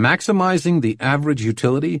 Maximizing the average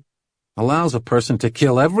utility allows a person to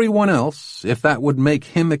kill everyone else if that would make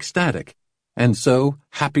him ecstatic, and so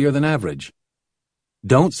happier than average.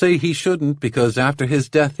 Don't say he shouldn't, because after his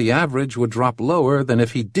death the average would drop lower than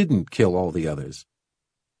if he didn't kill all the others.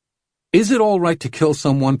 Is it all right to kill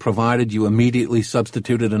someone provided you immediately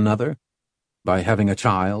substituted another? By having a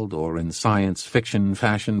child, or in science fiction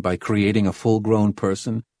fashion by creating a full-grown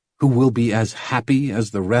person who will be as happy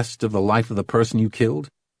as the rest of the life of the person you killed?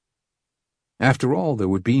 After all, there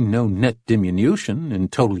would be no net diminution in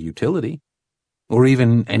total utility, or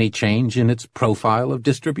even any change in its profile of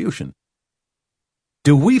distribution.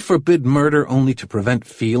 Do we forbid murder only to prevent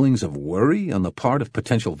feelings of worry on the part of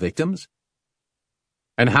potential victims?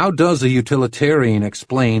 And how does a utilitarian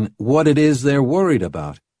explain what it is they're worried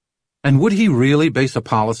about? And would he really base a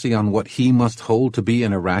policy on what he must hold to be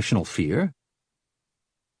an irrational fear?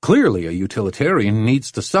 Clearly, a utilitarian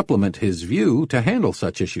needs to supplement his view to handle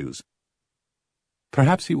such issues.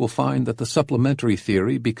 Perhaps he will find that the supplementary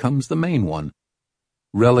theory becomes the main one,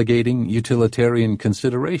 relegating utilitarian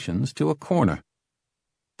considerations to a corner.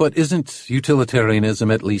 But isn't utilitarianism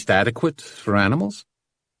at least adequate for animals?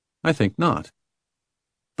 I think not.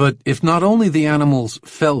 But if not only the animal's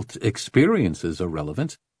felt experiences are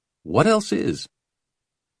relevant, what else is?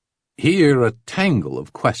 Here a tangle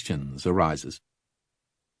of questions arises.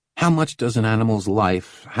 How much does an animal's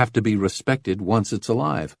life have to be respected once it's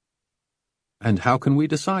alive? And how can we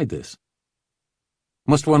decide this?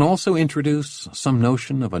 Must one also introduce some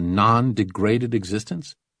notion of a non-degraded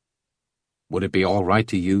existence? Would it be all right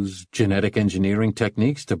to use genetic engineering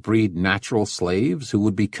techniques to breed natural slaves who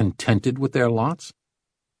would be contented with their lots?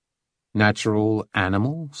 Natural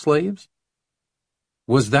animal slaves?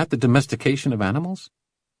 Was that the domestication of animals?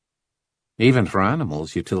 Even for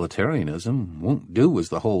animals, utilitarianism won't do as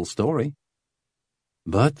the whole story.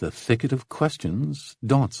 But the thicket of questions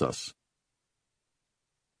daunts us.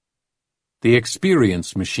 The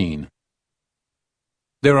experience machine.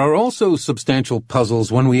 There are also substantial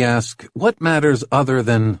puzzles when we ask what matters other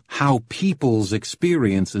than how people's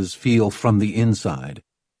experiences feel from the inside.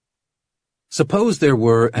 Suppose there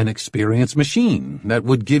were an experience machine that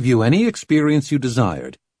would give you any experience you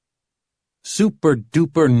desired.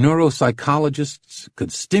 Super-duper neuropsychologists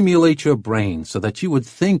could stimulate your brain so that you would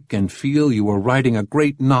think and feel you were writing a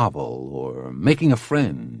great novel, or making a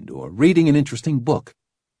friend, or reading an interesting book.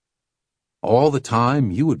 All the time,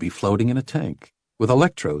 you would be floating in a tank, with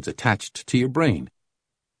electrodes attached to your brain.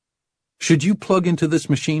 Should you plug into this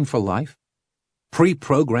machine for life,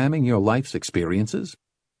 pre-programming your life's experiences?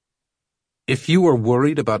 If you are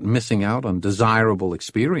worried about missing out on desirable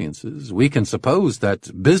experiences, we can suppose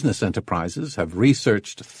that business enterprises have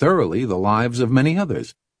researched thoroughly the lives of many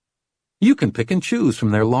others. You can pick and choose from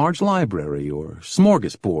their large library or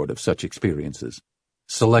smorgasbord of such experiences,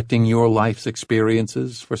 selecting your life's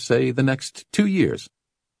experiences for, say, the next 2 years.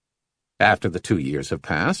 After the 2 years have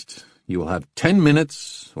passed, you will have 10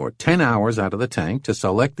 minutes or 10 hours out of the tank to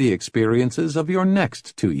select the experiences of your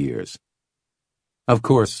next 2 years. Of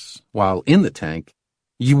course, while in the tank,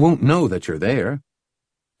 you won't know that you're there.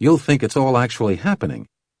 You'll think it's all actually happening.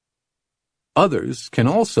 Others can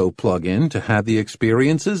also plug in to have the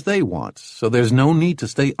experiences they want, so there's no need to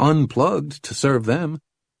stay unplugged to serve them.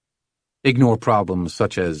 Ignore problems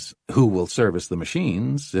such as who will service the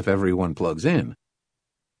machines if everyone plugs in.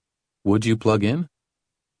 Would you plug in?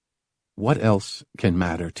 What else can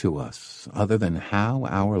matter to us other than how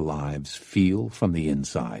our lives feel from the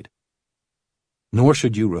inside? Nor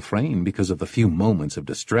should you refrain because of the few moments of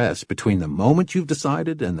distress between the moment you've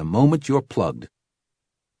decided and the moment you're plugged.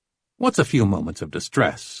 What's a few moments of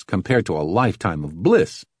distress compared to a lifetime of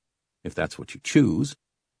bliss, if that's what you choose?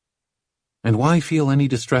 And why feel any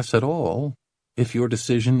distress at all if your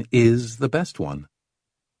decision is the best one?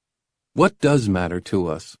 What does matter to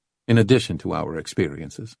us in addition to our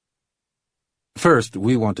experiences? First,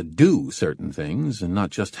 we want to do certain things and not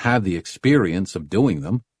just have the experience of doing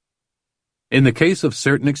them. In the case of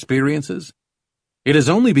certain experiences, it is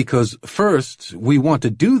only because, first, we want to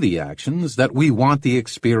do the actions that we want the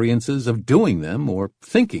experiences of doing them or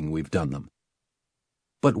thinking we've done them.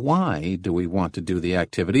 But why do we want to do the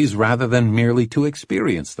activities rather than merely to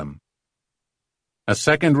experience them? A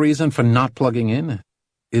second reason for not plugging in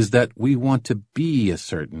is that we want to be a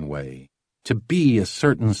certain way, to be a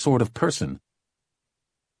certain sort of person.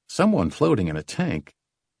 Someone floating in a tank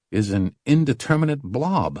is an indeterminate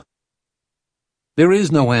blob. There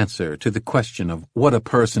is no answer to the question of what a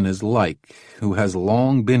person is like who has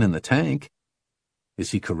long been in the tank.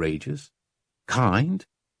 Is he courageous, kind,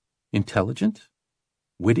 intelligent,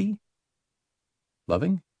 witty,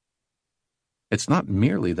 loving? It's not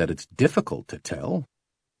merely that it's difficult to tell.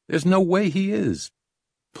 There's no way he is.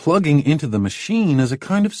 Plugging into the machine is a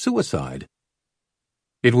kind of suicide.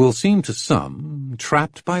 It will seem to some,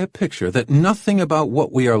 trapped by a picture, that nothing about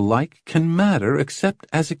what we are like can matter except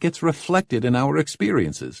as it gets reflected in our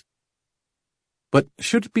experiences. But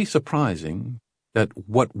should it be surprising that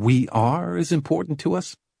what we are is important to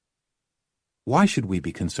us? Why should we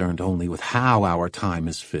be concerned only with how our time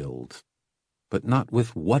is filled, but not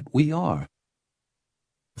with what we are?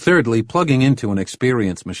 Thirdly, plugging into an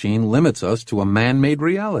experience machine limits us to a man-made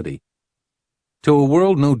reality, to a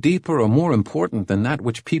world no deeper or more important than that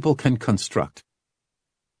which people can construct.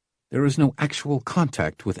 There is no actual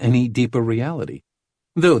contact with any deeper reality,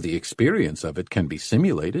 though the experience of it can be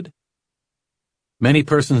simulated. Many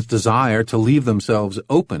persons desire to leave themselves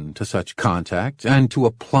open to such contact and to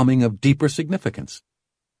a plumbing of deeper significance.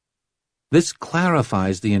 This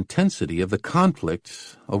clarifies the intensity of the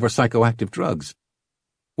conflict over psychoactive drugs,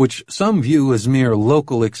 which some view as mere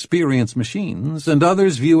local experience machines and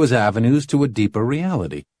others view as avenues to a deeper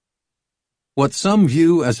reality. What some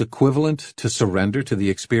view as equivalent to surrender to the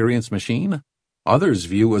experience machine, others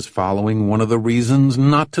view as following one of the reasons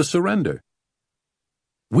not to surrender.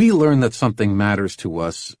 We learn that something matters to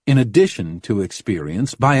us in addition to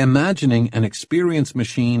experience by imagining an experience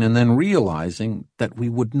machine and then realizing that we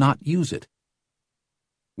would not use it.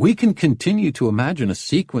 We can continue to imagine a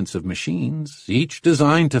sequence of machines, each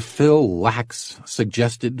designed to fill lacks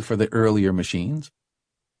suggested for the earlier machines.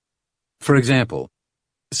 For example,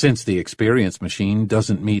 since the experience machine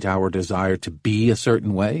doesn't meet our desire to be a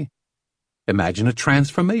certain way, imagine a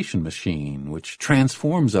transformation machine which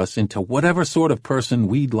transforms us into whatever sort of person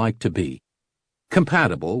we'd like to be,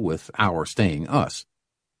 compatible with our staying us.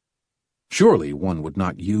 Surely one would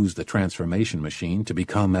not use the transformation machine to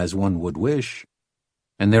become as one would wish,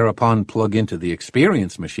 and thereupon plug into the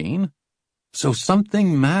experience machine. So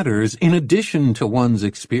something matters in addition to one's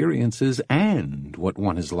experiences and what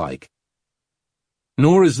one is like.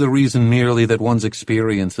 Nor is the reason merely that one's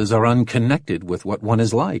experiences are unconnected with what one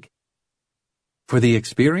is like. For the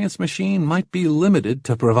experience machine might be limited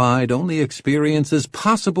to provide only experiences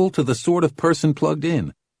possible to the sort of person plugged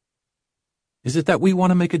in. Is it that we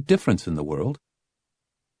want to make a difference in the world?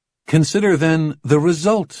 Consider then the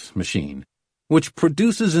result machine, which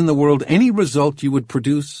produces in the world any result you would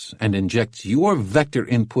produce and injects your vector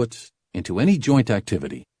input into any joint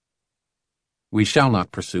activity. We shall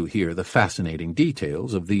not pursue here the fascinating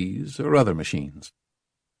details of these or other machines.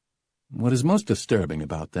 What is most disturbing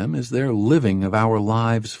about them is their living of our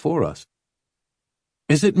lives for us.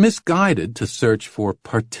 Is it misguided to search for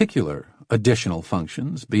particular additional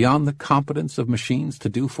functions beyond the competence of machines to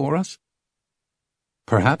do for us?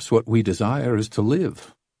 Perhaps what we desire is to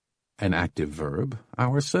live, an active verb,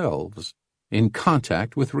 ourselves, in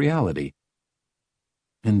contact with reality.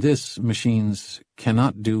 And this machines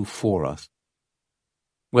cannot do for us.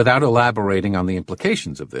 Without elaborating on the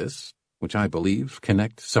implications of this, which I believe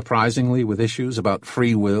connect surprisingly with issues about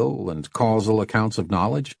free will and causal accounts of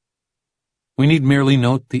knowledge, we need merely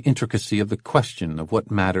note the intricacy of the question of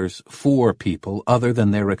what matters for people other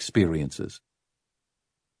than their experiences.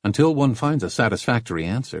 Until one finds a satisfactory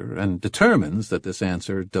answer and determines that this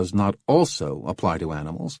answer does not also apply to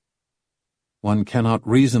animals, one cannot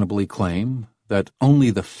reasonably claim that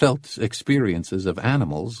only the felt experiences of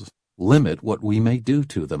animals limit what we may do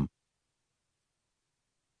to them.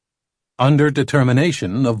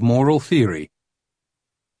 Underdetermination of moral theory.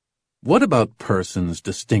 What about persons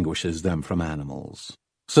distinguishes them from animals,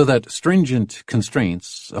 so that stringent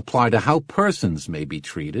constraints apply to how persons may be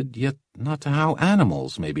treated, yet not to how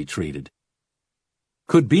animals may be treated?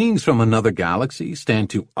 Could beings from another galaxy stand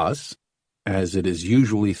to us, as it is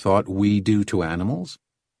usually thought we do to animals?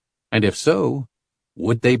 And if so,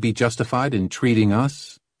 would they be justified in treating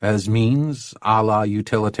us as means a la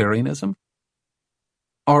utilitarianism?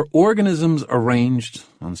 Are organisms arranged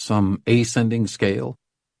on some ascending scale,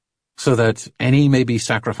 so that any may be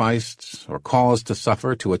sacrificed or caused to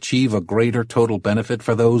suffer to achieve a greater total benefit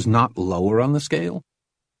for those not lower on the scale?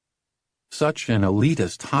 Such an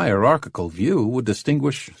elitist hierarchical view would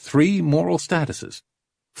distinguish three moral statuses,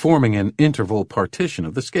 forming an interval partition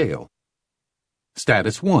of the scale.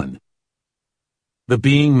 Status 1. The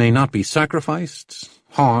being may not be sacrificed,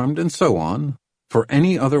 harmed, and so on, for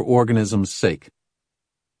any other organism's sake.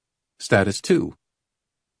 Status 2.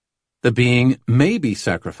 The being may be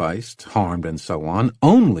sacrificed, harmed, and so on,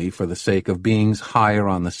 only for the sake of beings higher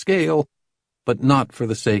on the scale, but not for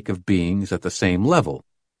the sake of beings at the same level.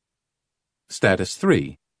 Status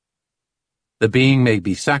 3. The being may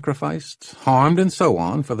be sacrificed, harmed, and so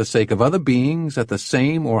on, for the sake of other beings at the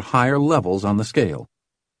same or higher levels on the scale.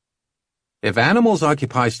 If animals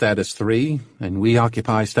occupy status 3, and we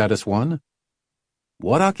occupy status 1,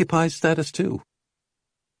 what occupies status 2?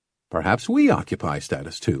 Perhaps we occupy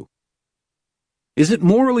status 2. Is it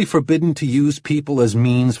morally forbidden to use people as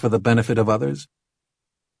means for the benefit of others?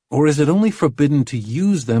 Or is it only forbidden to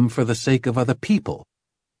use them for the sake of other people?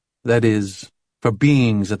 That is, for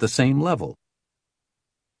beings at the same level?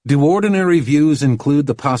 Do ordinary views include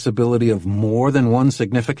the possibility of more than one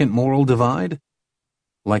significant moral divide,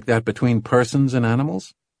 like that between persons and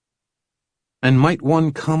animals? And might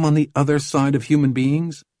one come on the other side of human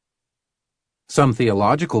beings? Some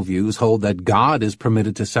theological views hold that God is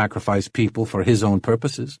permitted to sacrifice people for his own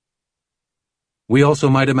purposes. We also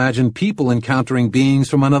might imagine people encountering beings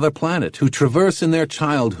from another planet who traverse in their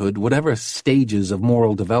childhood whatever stages of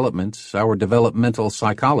moral development our developmental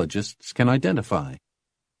psychologists can identify.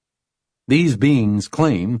 These beings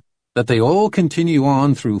claim that they all continue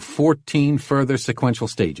on through 14 further sequential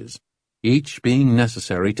stages, each being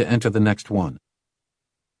necessary to enter the next one.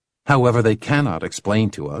 However, they cannot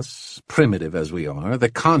explain to us, primitive as we are,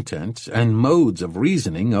 the content and modes of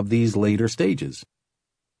reasoning of these later stages.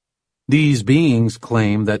 These beings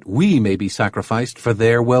claim that we may be sacrificed for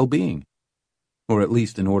their well-being, or at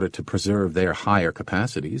least in order to preserve their higher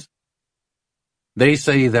capacities. They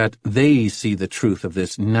say that they see the truth of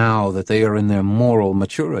this now that they are in their moral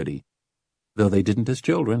maturity, though they didn't as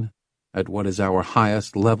children, at what is our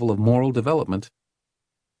highest level of moral development.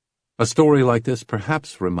 A story like this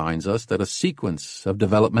perhaps reminds us that a sequence of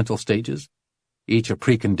developmental stages, each a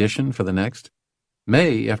precondition for the next,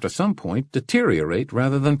 may, after some point, deteriorate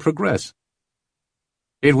rather than progress.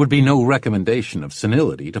 It would be no recommendation of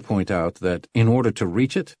senility to point out that in order to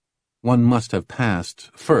reach it, one must have passed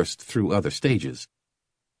first through other stages.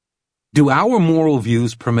 Do our moral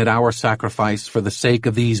views permit our sacrifice for the sake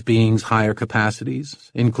of these beings' higher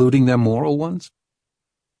capacities, including their moral ones?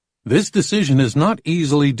 This decision is not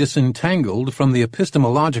easily disentangled from the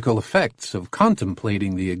epistemological effects of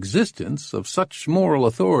contemplating the existence of such moral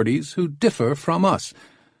authorities who differ from us,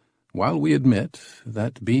 while we admit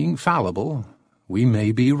that, being fallible, we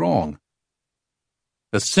may be wrong.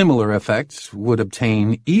 A similar effect would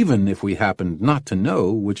obtain even if we happened not to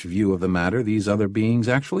know which view of the matter these other beings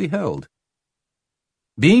actually held.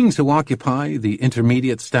 Beings who occupy the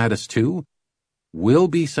intermediate status 2 will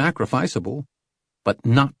be sacrificable, but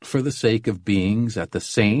not for the sake of beings at the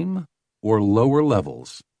same or lower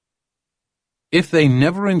levels. If they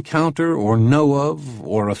never encounter or know of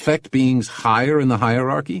or affect beings higher in the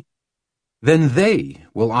hierarchy, then they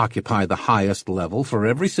will occupy the highest level for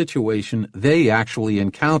every situation they actually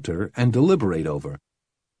encounter and deliberate over.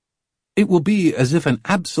 It will be as if an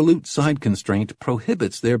absolute side constraint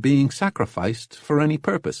prohibits their being sacrificed for any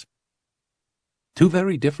purpose. Two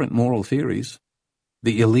very different moral theories,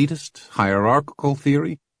 the elitist hierarchical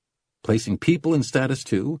theory, placing people in status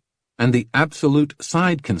 2, and the absolute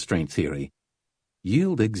side constraint theory,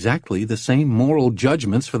 yield exactly the same moral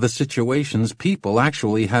judgments for the situations people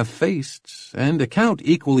actually have faced, and account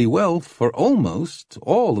equally well for almost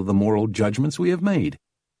all of the moral judgments we have made.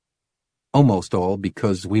 Almost all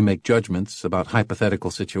because we make judgments about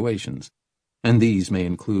hypothetical situations, and these may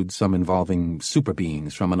include some involving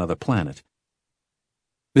superbeings from another planet.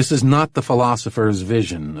 This is not the philosopher's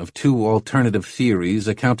vision of two alternative theories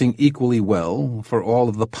accounting equally well for all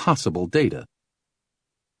of the possible data.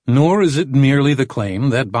 Nor is it merely the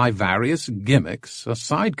claim that by various gimmicks a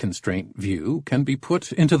side constraint view can be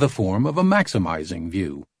put into the form of a maximizing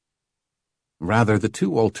view. Rather, the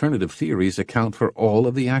two alternative theories account for all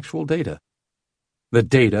of the actual data. The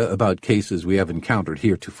data about cases we have encountered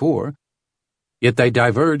heretofore, yet they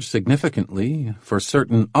diverge significantly for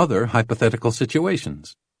certain other hypothetical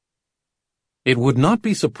situations. It would not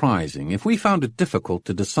be surprising if we found it difficult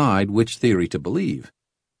to decide which theory to believe.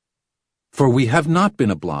 For we have not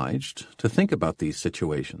been obliged to think about these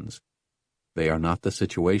situations. They are not the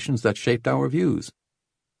situations that shaped our views.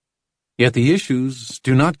 Yet the issues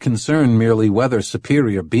do not concern merely whether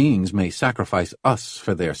superior beings may sacrifice us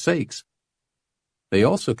for their sakes. They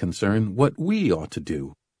also concern what we ought to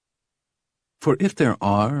do. For if there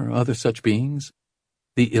are other such beings,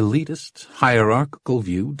 the elitist hierarchical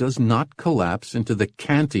view does not collapse into the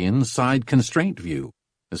Kantian side constraint view,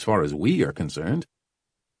 as far as we are concerned.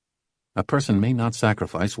 A person may not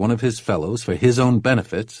sacrifice one of his fellows for his own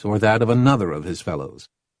benefit or that of another of his fellows.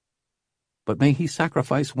 But may he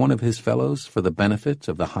sacrifice one of his fellows for the benefit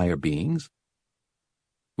of the higher beings?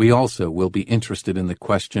 We also will be interested in the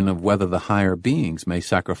question of whether the higher beings may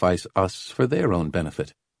sacrifice us for their own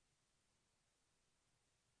benefit.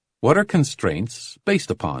 What are constraints based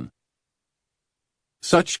upon?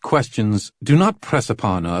 Such questions do not press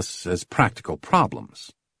upon us as practical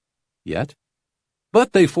problems, yet,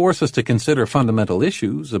 but they force us to consider fundamental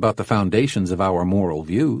issues about the foundations of our moral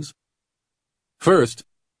views. First,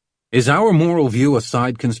 is our moral view a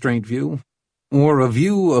side constraint view, or a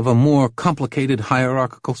view of a more complicated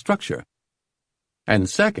hierarchical structure? And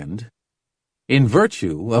second, in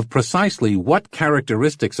virtue of precisely what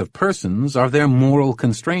characteristics of persons are there moral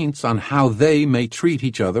constraints on how they may treat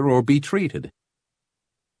each other or be treated?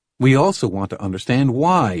 We also want to understand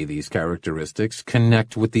why these characteristics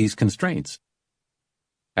connect with these constraints.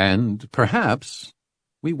 And, perhaps,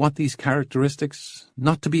 we want these characteristics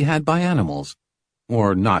not to be had by animals,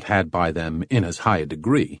 or not had by them in as high a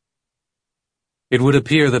degree. It would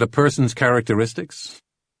appear that a person's characteristics,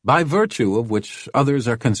 by virtue of which others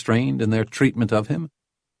are constrained in their treatment of him,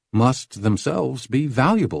 must themselves be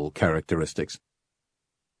valuable characteristics.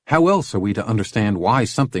 How else are we to understand why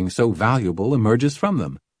something so valuable emerges from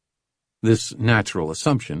them? This natural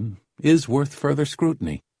assumption is worth further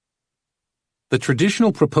scrutiny. The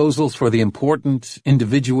traditional proposals for the important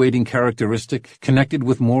individuating characteristic connected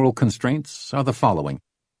with moral constraints are the following: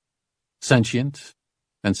 sentient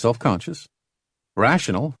and self-conscious,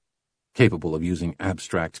 rational, capable of using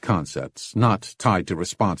abstract concepts, not tied to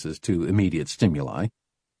responses to immediate stimuli,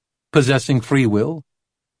 possessing free will,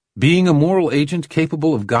 being a moral agent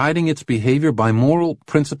capable of guiding its behavior by moral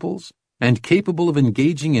principles, and capable of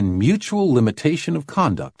engaging in mutual limitation of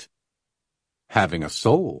conduct, having a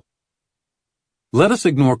soul. Let us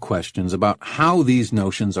ignore questions about how these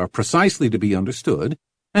notions are precisely to be understood,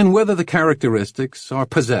 and whether the characteristics are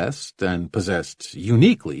possessed, and possessed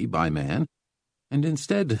uniquely by man, and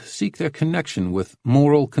instead seek their connection with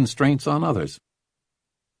moral constraints on others.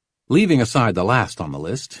 Leaving aside the last on the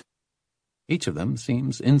list, each of them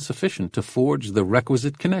seems insufficient to forge the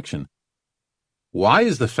requisite connection. Why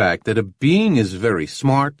is the fact that a being is very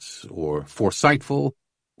smart, or foresightful,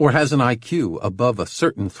 or has an IQ above a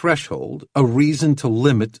certain threshold a reason to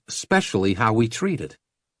limit specially how we treat it?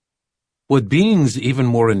 Would beings even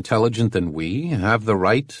more intelligent than we have the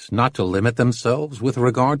right not to limit themselves with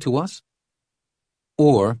regard to us?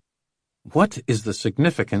 Or, what is the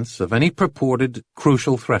significance of any purported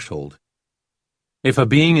crucial threshold? If a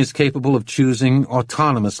being is capable of choosing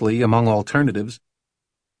autonomously among alternatives,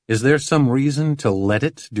 Is there some reason to let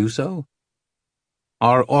it do so?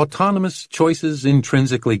 Are autonomous choices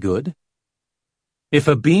intrinsically good? If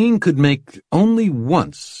a being could make only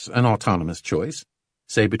once an autonomous choice,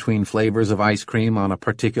 say between flavors of ice cream on a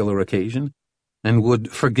particular occasion, and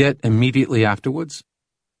would forget immediately afterwards,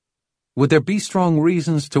 would there be strong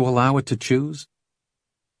reasons to allow it to choose?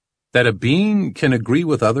 That a being can agree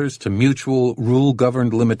with others to mutual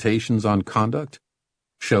rule-governed limitations on conduct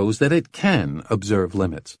shows that it can observe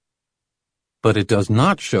limits. But it does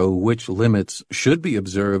not show which limits should be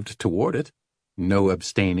observed toward it, no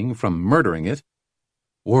abstaining from murdering it,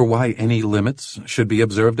 or why any limits should be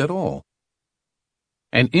observed at all.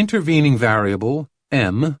 An intervening variable,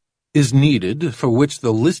 M, is needed for which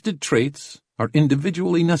the listed traits are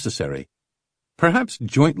individually necessary, perhaps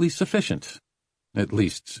jointly sufficient. At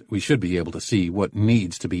least, we should be able to see what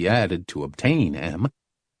needs to be added to obtain M,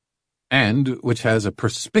 and which has a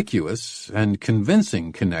perspicuous and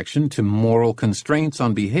convincing connection to moral constraints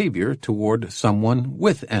on behavior toward someone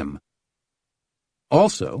with M.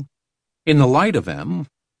 Also, in the light of M,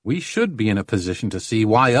 we should be in a position to see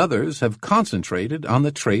why others have concentrated on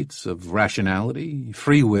the traits of rationality,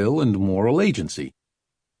 free will, and moral agency.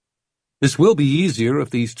 This will be easier if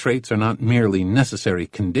these traits are not merely necessary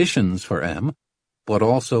conditions for M, but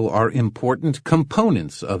also are important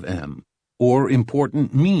components of M, or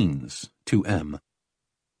important means to M.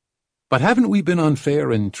 But haven't we been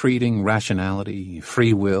unfair in treating rationality,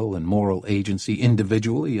 free will, and moral agency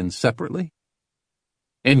individually and separately?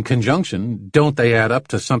 In conjunction, don't they add up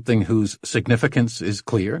to something whose significance is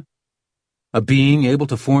clear? A being able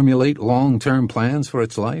to formulate long-term plans for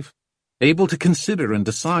its life, able to consider and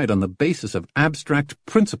decide on the basis of abstract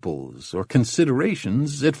principles or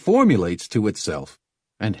considerations it formulates to itself,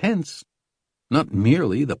 and hence, not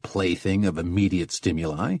merely the plaything of immediate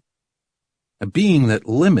stimuli. A being that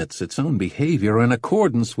limits its own behavior in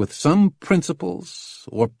accordance with some principles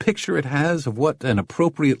or picture it has of what an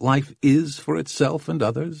appropriate life is for itself and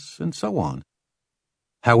others, and so on.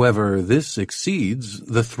 However, this exceeds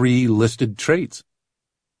the three listed traits.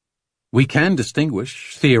 We can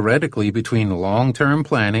distinguish, theoretically, between long-term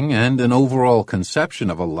planning and an overall conception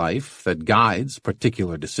of a life that guides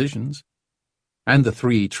particular decisions, and the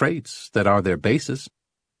three traits that are their basis.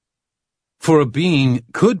 For a being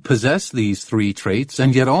could possess these three traits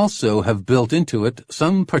and yet also have built into it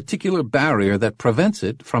some particular barrier that prevents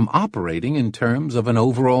it from operating in terms of an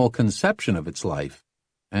overall conception of its life,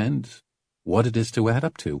 and what it is to add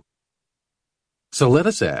up to. So let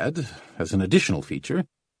us add, as an additional feature,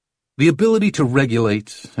 the ability to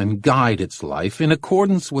regulate and guide its life in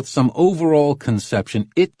accordance with some overall conception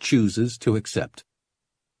it chooses to accept.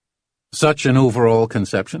 Such an overall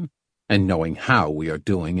conception, and knowing how we are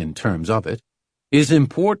doing in terms of it, is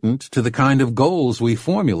important to the kind of goals we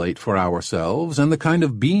formulate for ourselves and the kind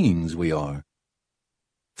of beings we are.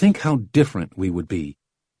 Think how different we would be,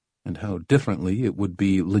 and how differently it would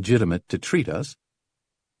be legitimate to treat us,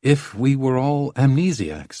 if we were all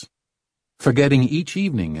amnesiacs, forgetting each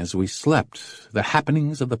evening as we slept the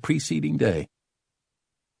happenings of the preceding day.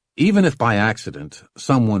 Even if by accident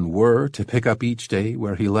someone were to pick up each day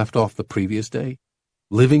where he left off the previous day,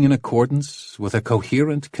 living in accordance with a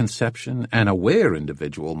coherent conception an aware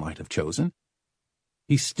individual might have chosen,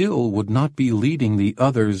 he still would not be leading the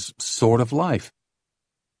other's sort of life.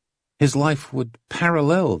 His life would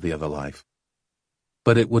parallel the other life,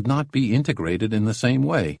 but it would not be integrated in the same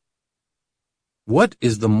way. What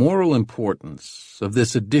is the moral importance of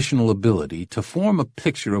this additional ability to form a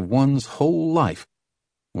picture of one's whole life,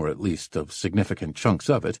 or at least of significant chunks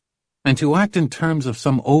of it, and to act in terms of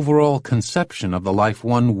some overall conception of the life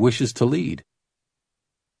one wishes to lead?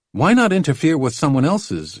 Why not interfere with someone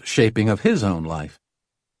else's shaping of his own life?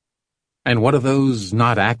 And what of those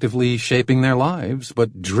not actively shaping their lives,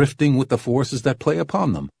 but drifting with the forces that play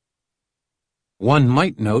upon them? One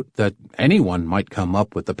might note that anyone might come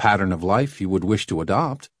up with the pattern of life you would wish to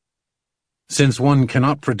adopt. Since one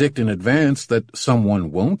cannot predict in advance that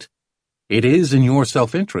someone won't, it is in your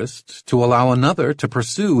self-interest to allow another to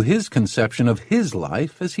pursue his conception of his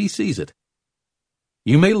life as he sees it.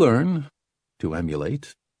 You may learn to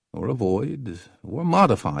emulate, or avoid, or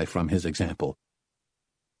modify from his example.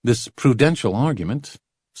 This prudential argument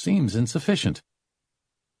seems insufficient.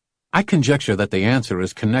 I conjecture that the answer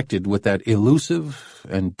is connected with that elusive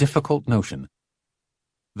and difficult notion,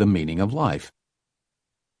 the meaning of life.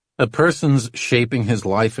 A person's shaping his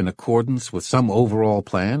life in accordance with some overall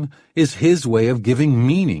plan is his way of giving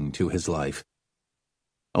meaning to his life.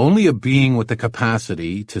 Only a being with the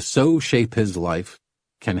capacity to so shape his life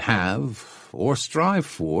can have, or strive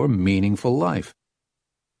for, meaningful life.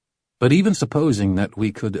 But even supposing that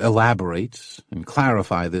we could elaborate and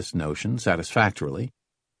clarify this notion satisfactorily,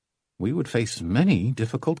 we would face many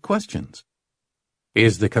difficult questions.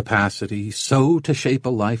 Is the capacity so to shape a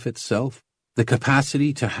life itself, the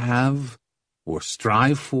capacity to have or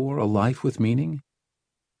strive for a life with meaning?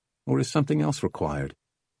 Or is something else required?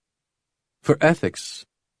 For ethics,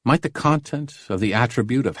 might the content of the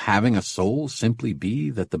attribute of having a soul simply be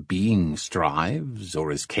that the being strives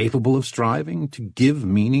or is capable of striving to give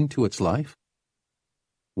meaning to its life?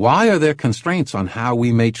 Why are there constraints on how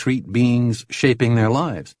we may treat beings shaping their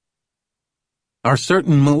lives? Are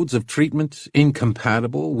certain modes of treatment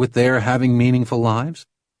incompatible with their having meaningful lives?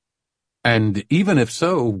 And even if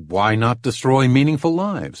so, why not destroy meaningful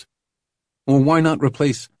lives? Or why not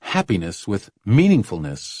replace happiness with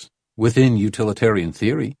meaningfulness within utilitarian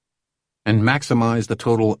theory, and maximize the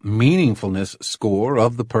total meaningfulness score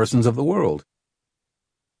of the persons of the world?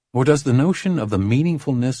 Or does the notion of the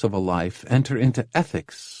meaningfulness of a life enter into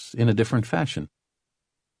ethics in a different fashion?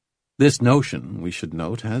 This notion, we should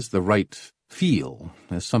note, has the right feel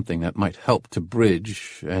as something that might help to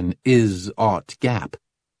bridge an is-ought gap.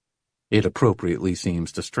 It appropriately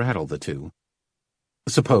seems to straddle the two.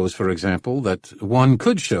 Suppose, for example, that one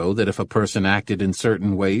could show that if a person acted in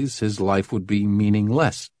certain ways, his life would be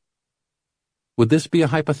meaningless. Would this be a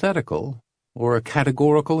hypothetical or a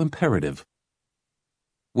categorical imperative?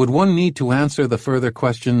 Would one need to answer the further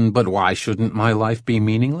question, but why shouldn't my life be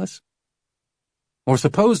meaningless? Or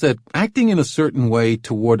suppose that acting in a certain way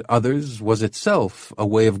toward others was itself a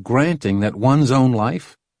way of granting that one's own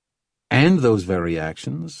life, and those very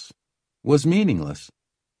actions, was meaningless.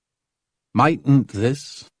 Mightn't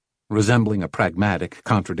this, resembling a pragmatic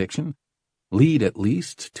contradiction, lead at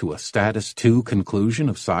least to a status quo conclusion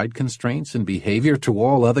of side constraints in behavior to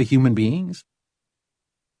all other human beings?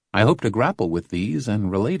 I hope to grapple with these and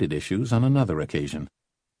related issues on another occasion.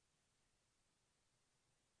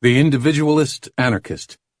 The Individualist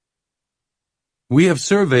Anarchist. We have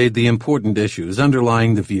surveyed the important issues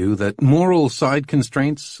underlying the view that moral side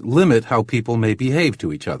constraints limit how people may behave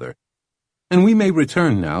to each other, and we may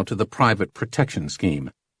return now to the private protection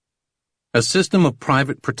scheme. A system of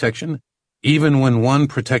private protection, even when one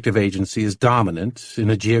protective agency is dominant in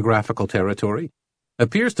a geographical territory,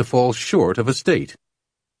 appears to fall short of a state.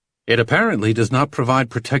 It apparently does not provide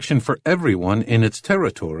protection for everyone in its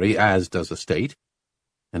territory, as does a state,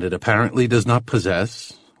 and it apparently does not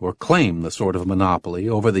possess or claim the sort of monopoly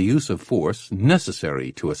over the use of force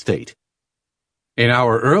necessary to a state. In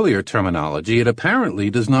our earlier terminology, it apparently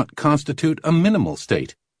does not constitute a minimal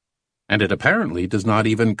state, and it apparently does not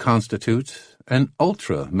even constitute an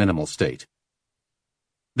ultra-minimal state.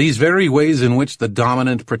 These very ways in which the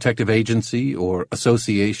dominant protective agency or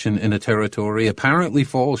association in a territory apparently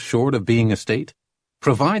falls short of being a state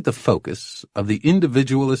provide the focus of the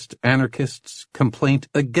individualist anarchist's complaint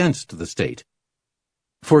against the state.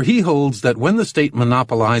 For he holds that when the state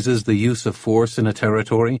monopolizes the use of force in a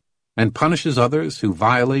territory and punishes others who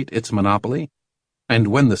violate its monopoly, and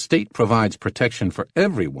when the state provides protection for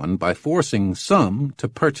everyone by forcing some to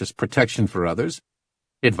purchase protection for others,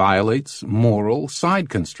 it violates moral side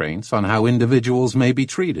constraints on how individuals may be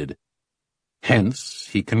treated. Hence,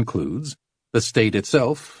 he concludes, the state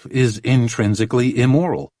itself is intrinsically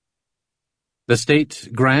immoral. The state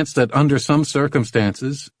grants that under some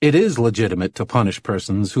circumstances it is legitimate to punish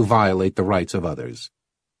persons who violate the rights of others,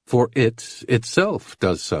 for it itself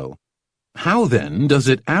does so. How then does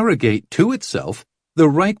it arrogate to itself the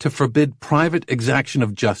right to forbid private exaction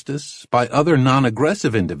of justice by other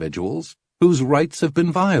non-aggressive individuals whose rights have been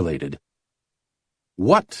violated?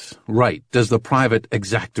 What right does the private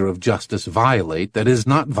exactor of justice violate that is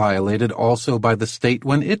not violated also by the state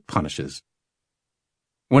when it punishes?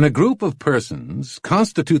 When a group of persons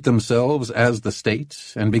constitute themselves as the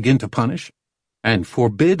state and begin to punish, and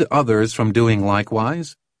forbid others from doing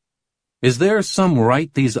likewise, is there some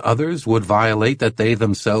right these others would violate that they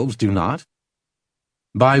themselves do not?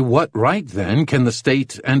 By what right, then, can the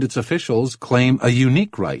state and its officials claim a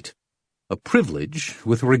unique right, a privilege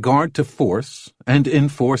with regard to force, and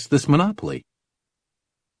enforce this monopoly?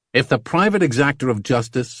 If the private exactor of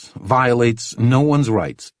justice violates no one's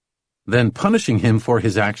rights, then punishing him for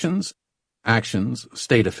his actions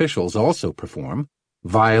state officials also perform,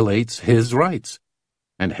 violates his rights,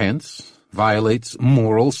 and hence violates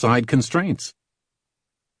moral side constraints.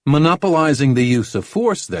 Monopolizing the use of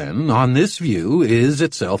force, then, on this view, is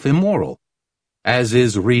itself immoral, as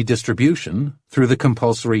is redistribution through the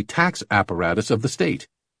compulsory tax apparatus of the state.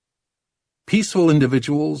 Peaceful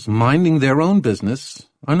individuals minding their own business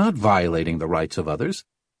are not violating the rights of others.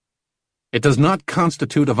 It does not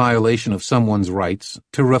constitute a violation of someone's rights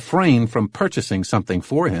to refrain from purchasing something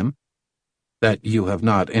for him that you have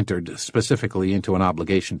not entered specifically into an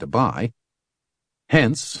obligation to buy.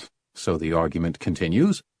 Hence, so the argument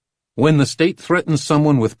continues, when the state threatens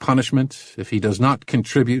someone with punishment if he does not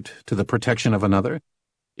contribute to the protection of another,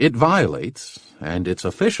 it violates, and its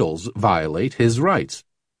officials violate, his rights.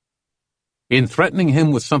 In threatening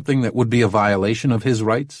him with something that would be a violation of his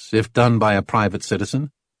rights if done by a private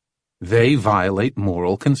citizen, they violate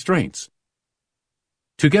moral constraints.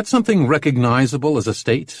 To get something recognizable as a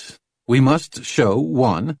state, we must show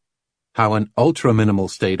 1. How an ultra-minimal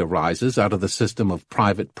state arises out of the system of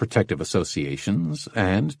private protective associations,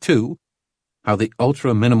 and 2. How the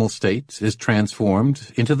ultra-minimal state is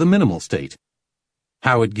transformed into the minimal state,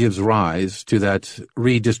 how it gives rise to that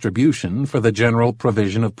redistribution for the general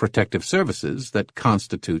provision of protective services that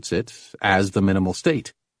constitutes it as the minimal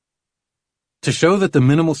state. To show that the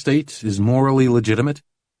minimal state is morally legitimate,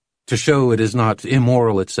 to show it is not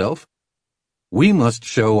immoral itself, we must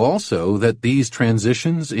show also that these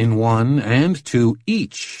transitions in 1 and 2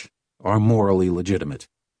 each are morally legitimate.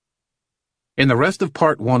 In the rest of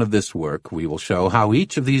Part 1 of this work, we will show how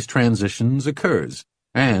each of these transitions occurs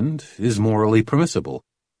and is morally permissible.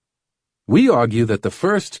 We argue that the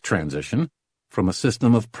first transition, from a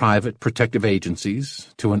system of private protective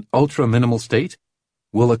agencies to an ultra-minimal state,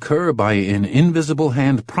 will occur by an invisible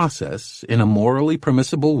hand process in a morally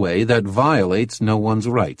permissible way that violates no one's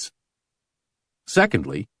rights.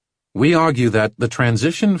 Secondly, we argue that the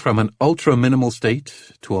transition from an ultra-minimal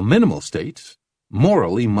state to a minimal state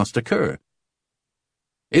morally must occur.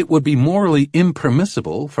 It would be morally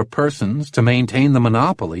impermissible for persons to maintain the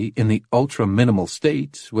monopoly in the ultra-minimal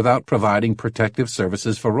state without providing protective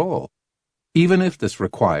services for all, even if this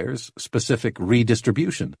requires specific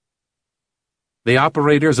redistribution. The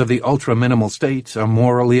operators of the ultra-minimal state are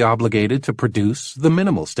morally obligated to produce the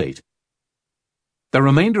minimal state. The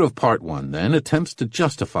remainder of Part 1, then, attempts to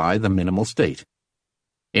justify the minimal state.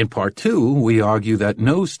 In Part 2, we argue that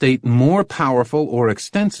no state more powerful or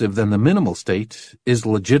extensive than the minimal state is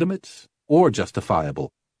legitimate or justifiable.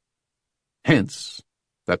 Hence,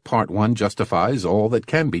 that Part 1 justifies all that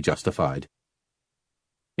can be justified.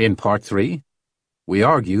 In Part 3, we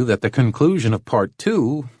argue that the conclusion of Part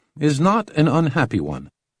 2 is not an unhappy one,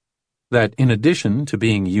 that in addition to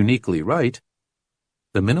being uniquely right,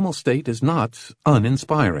 the minimal state is not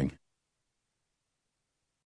uninspiring.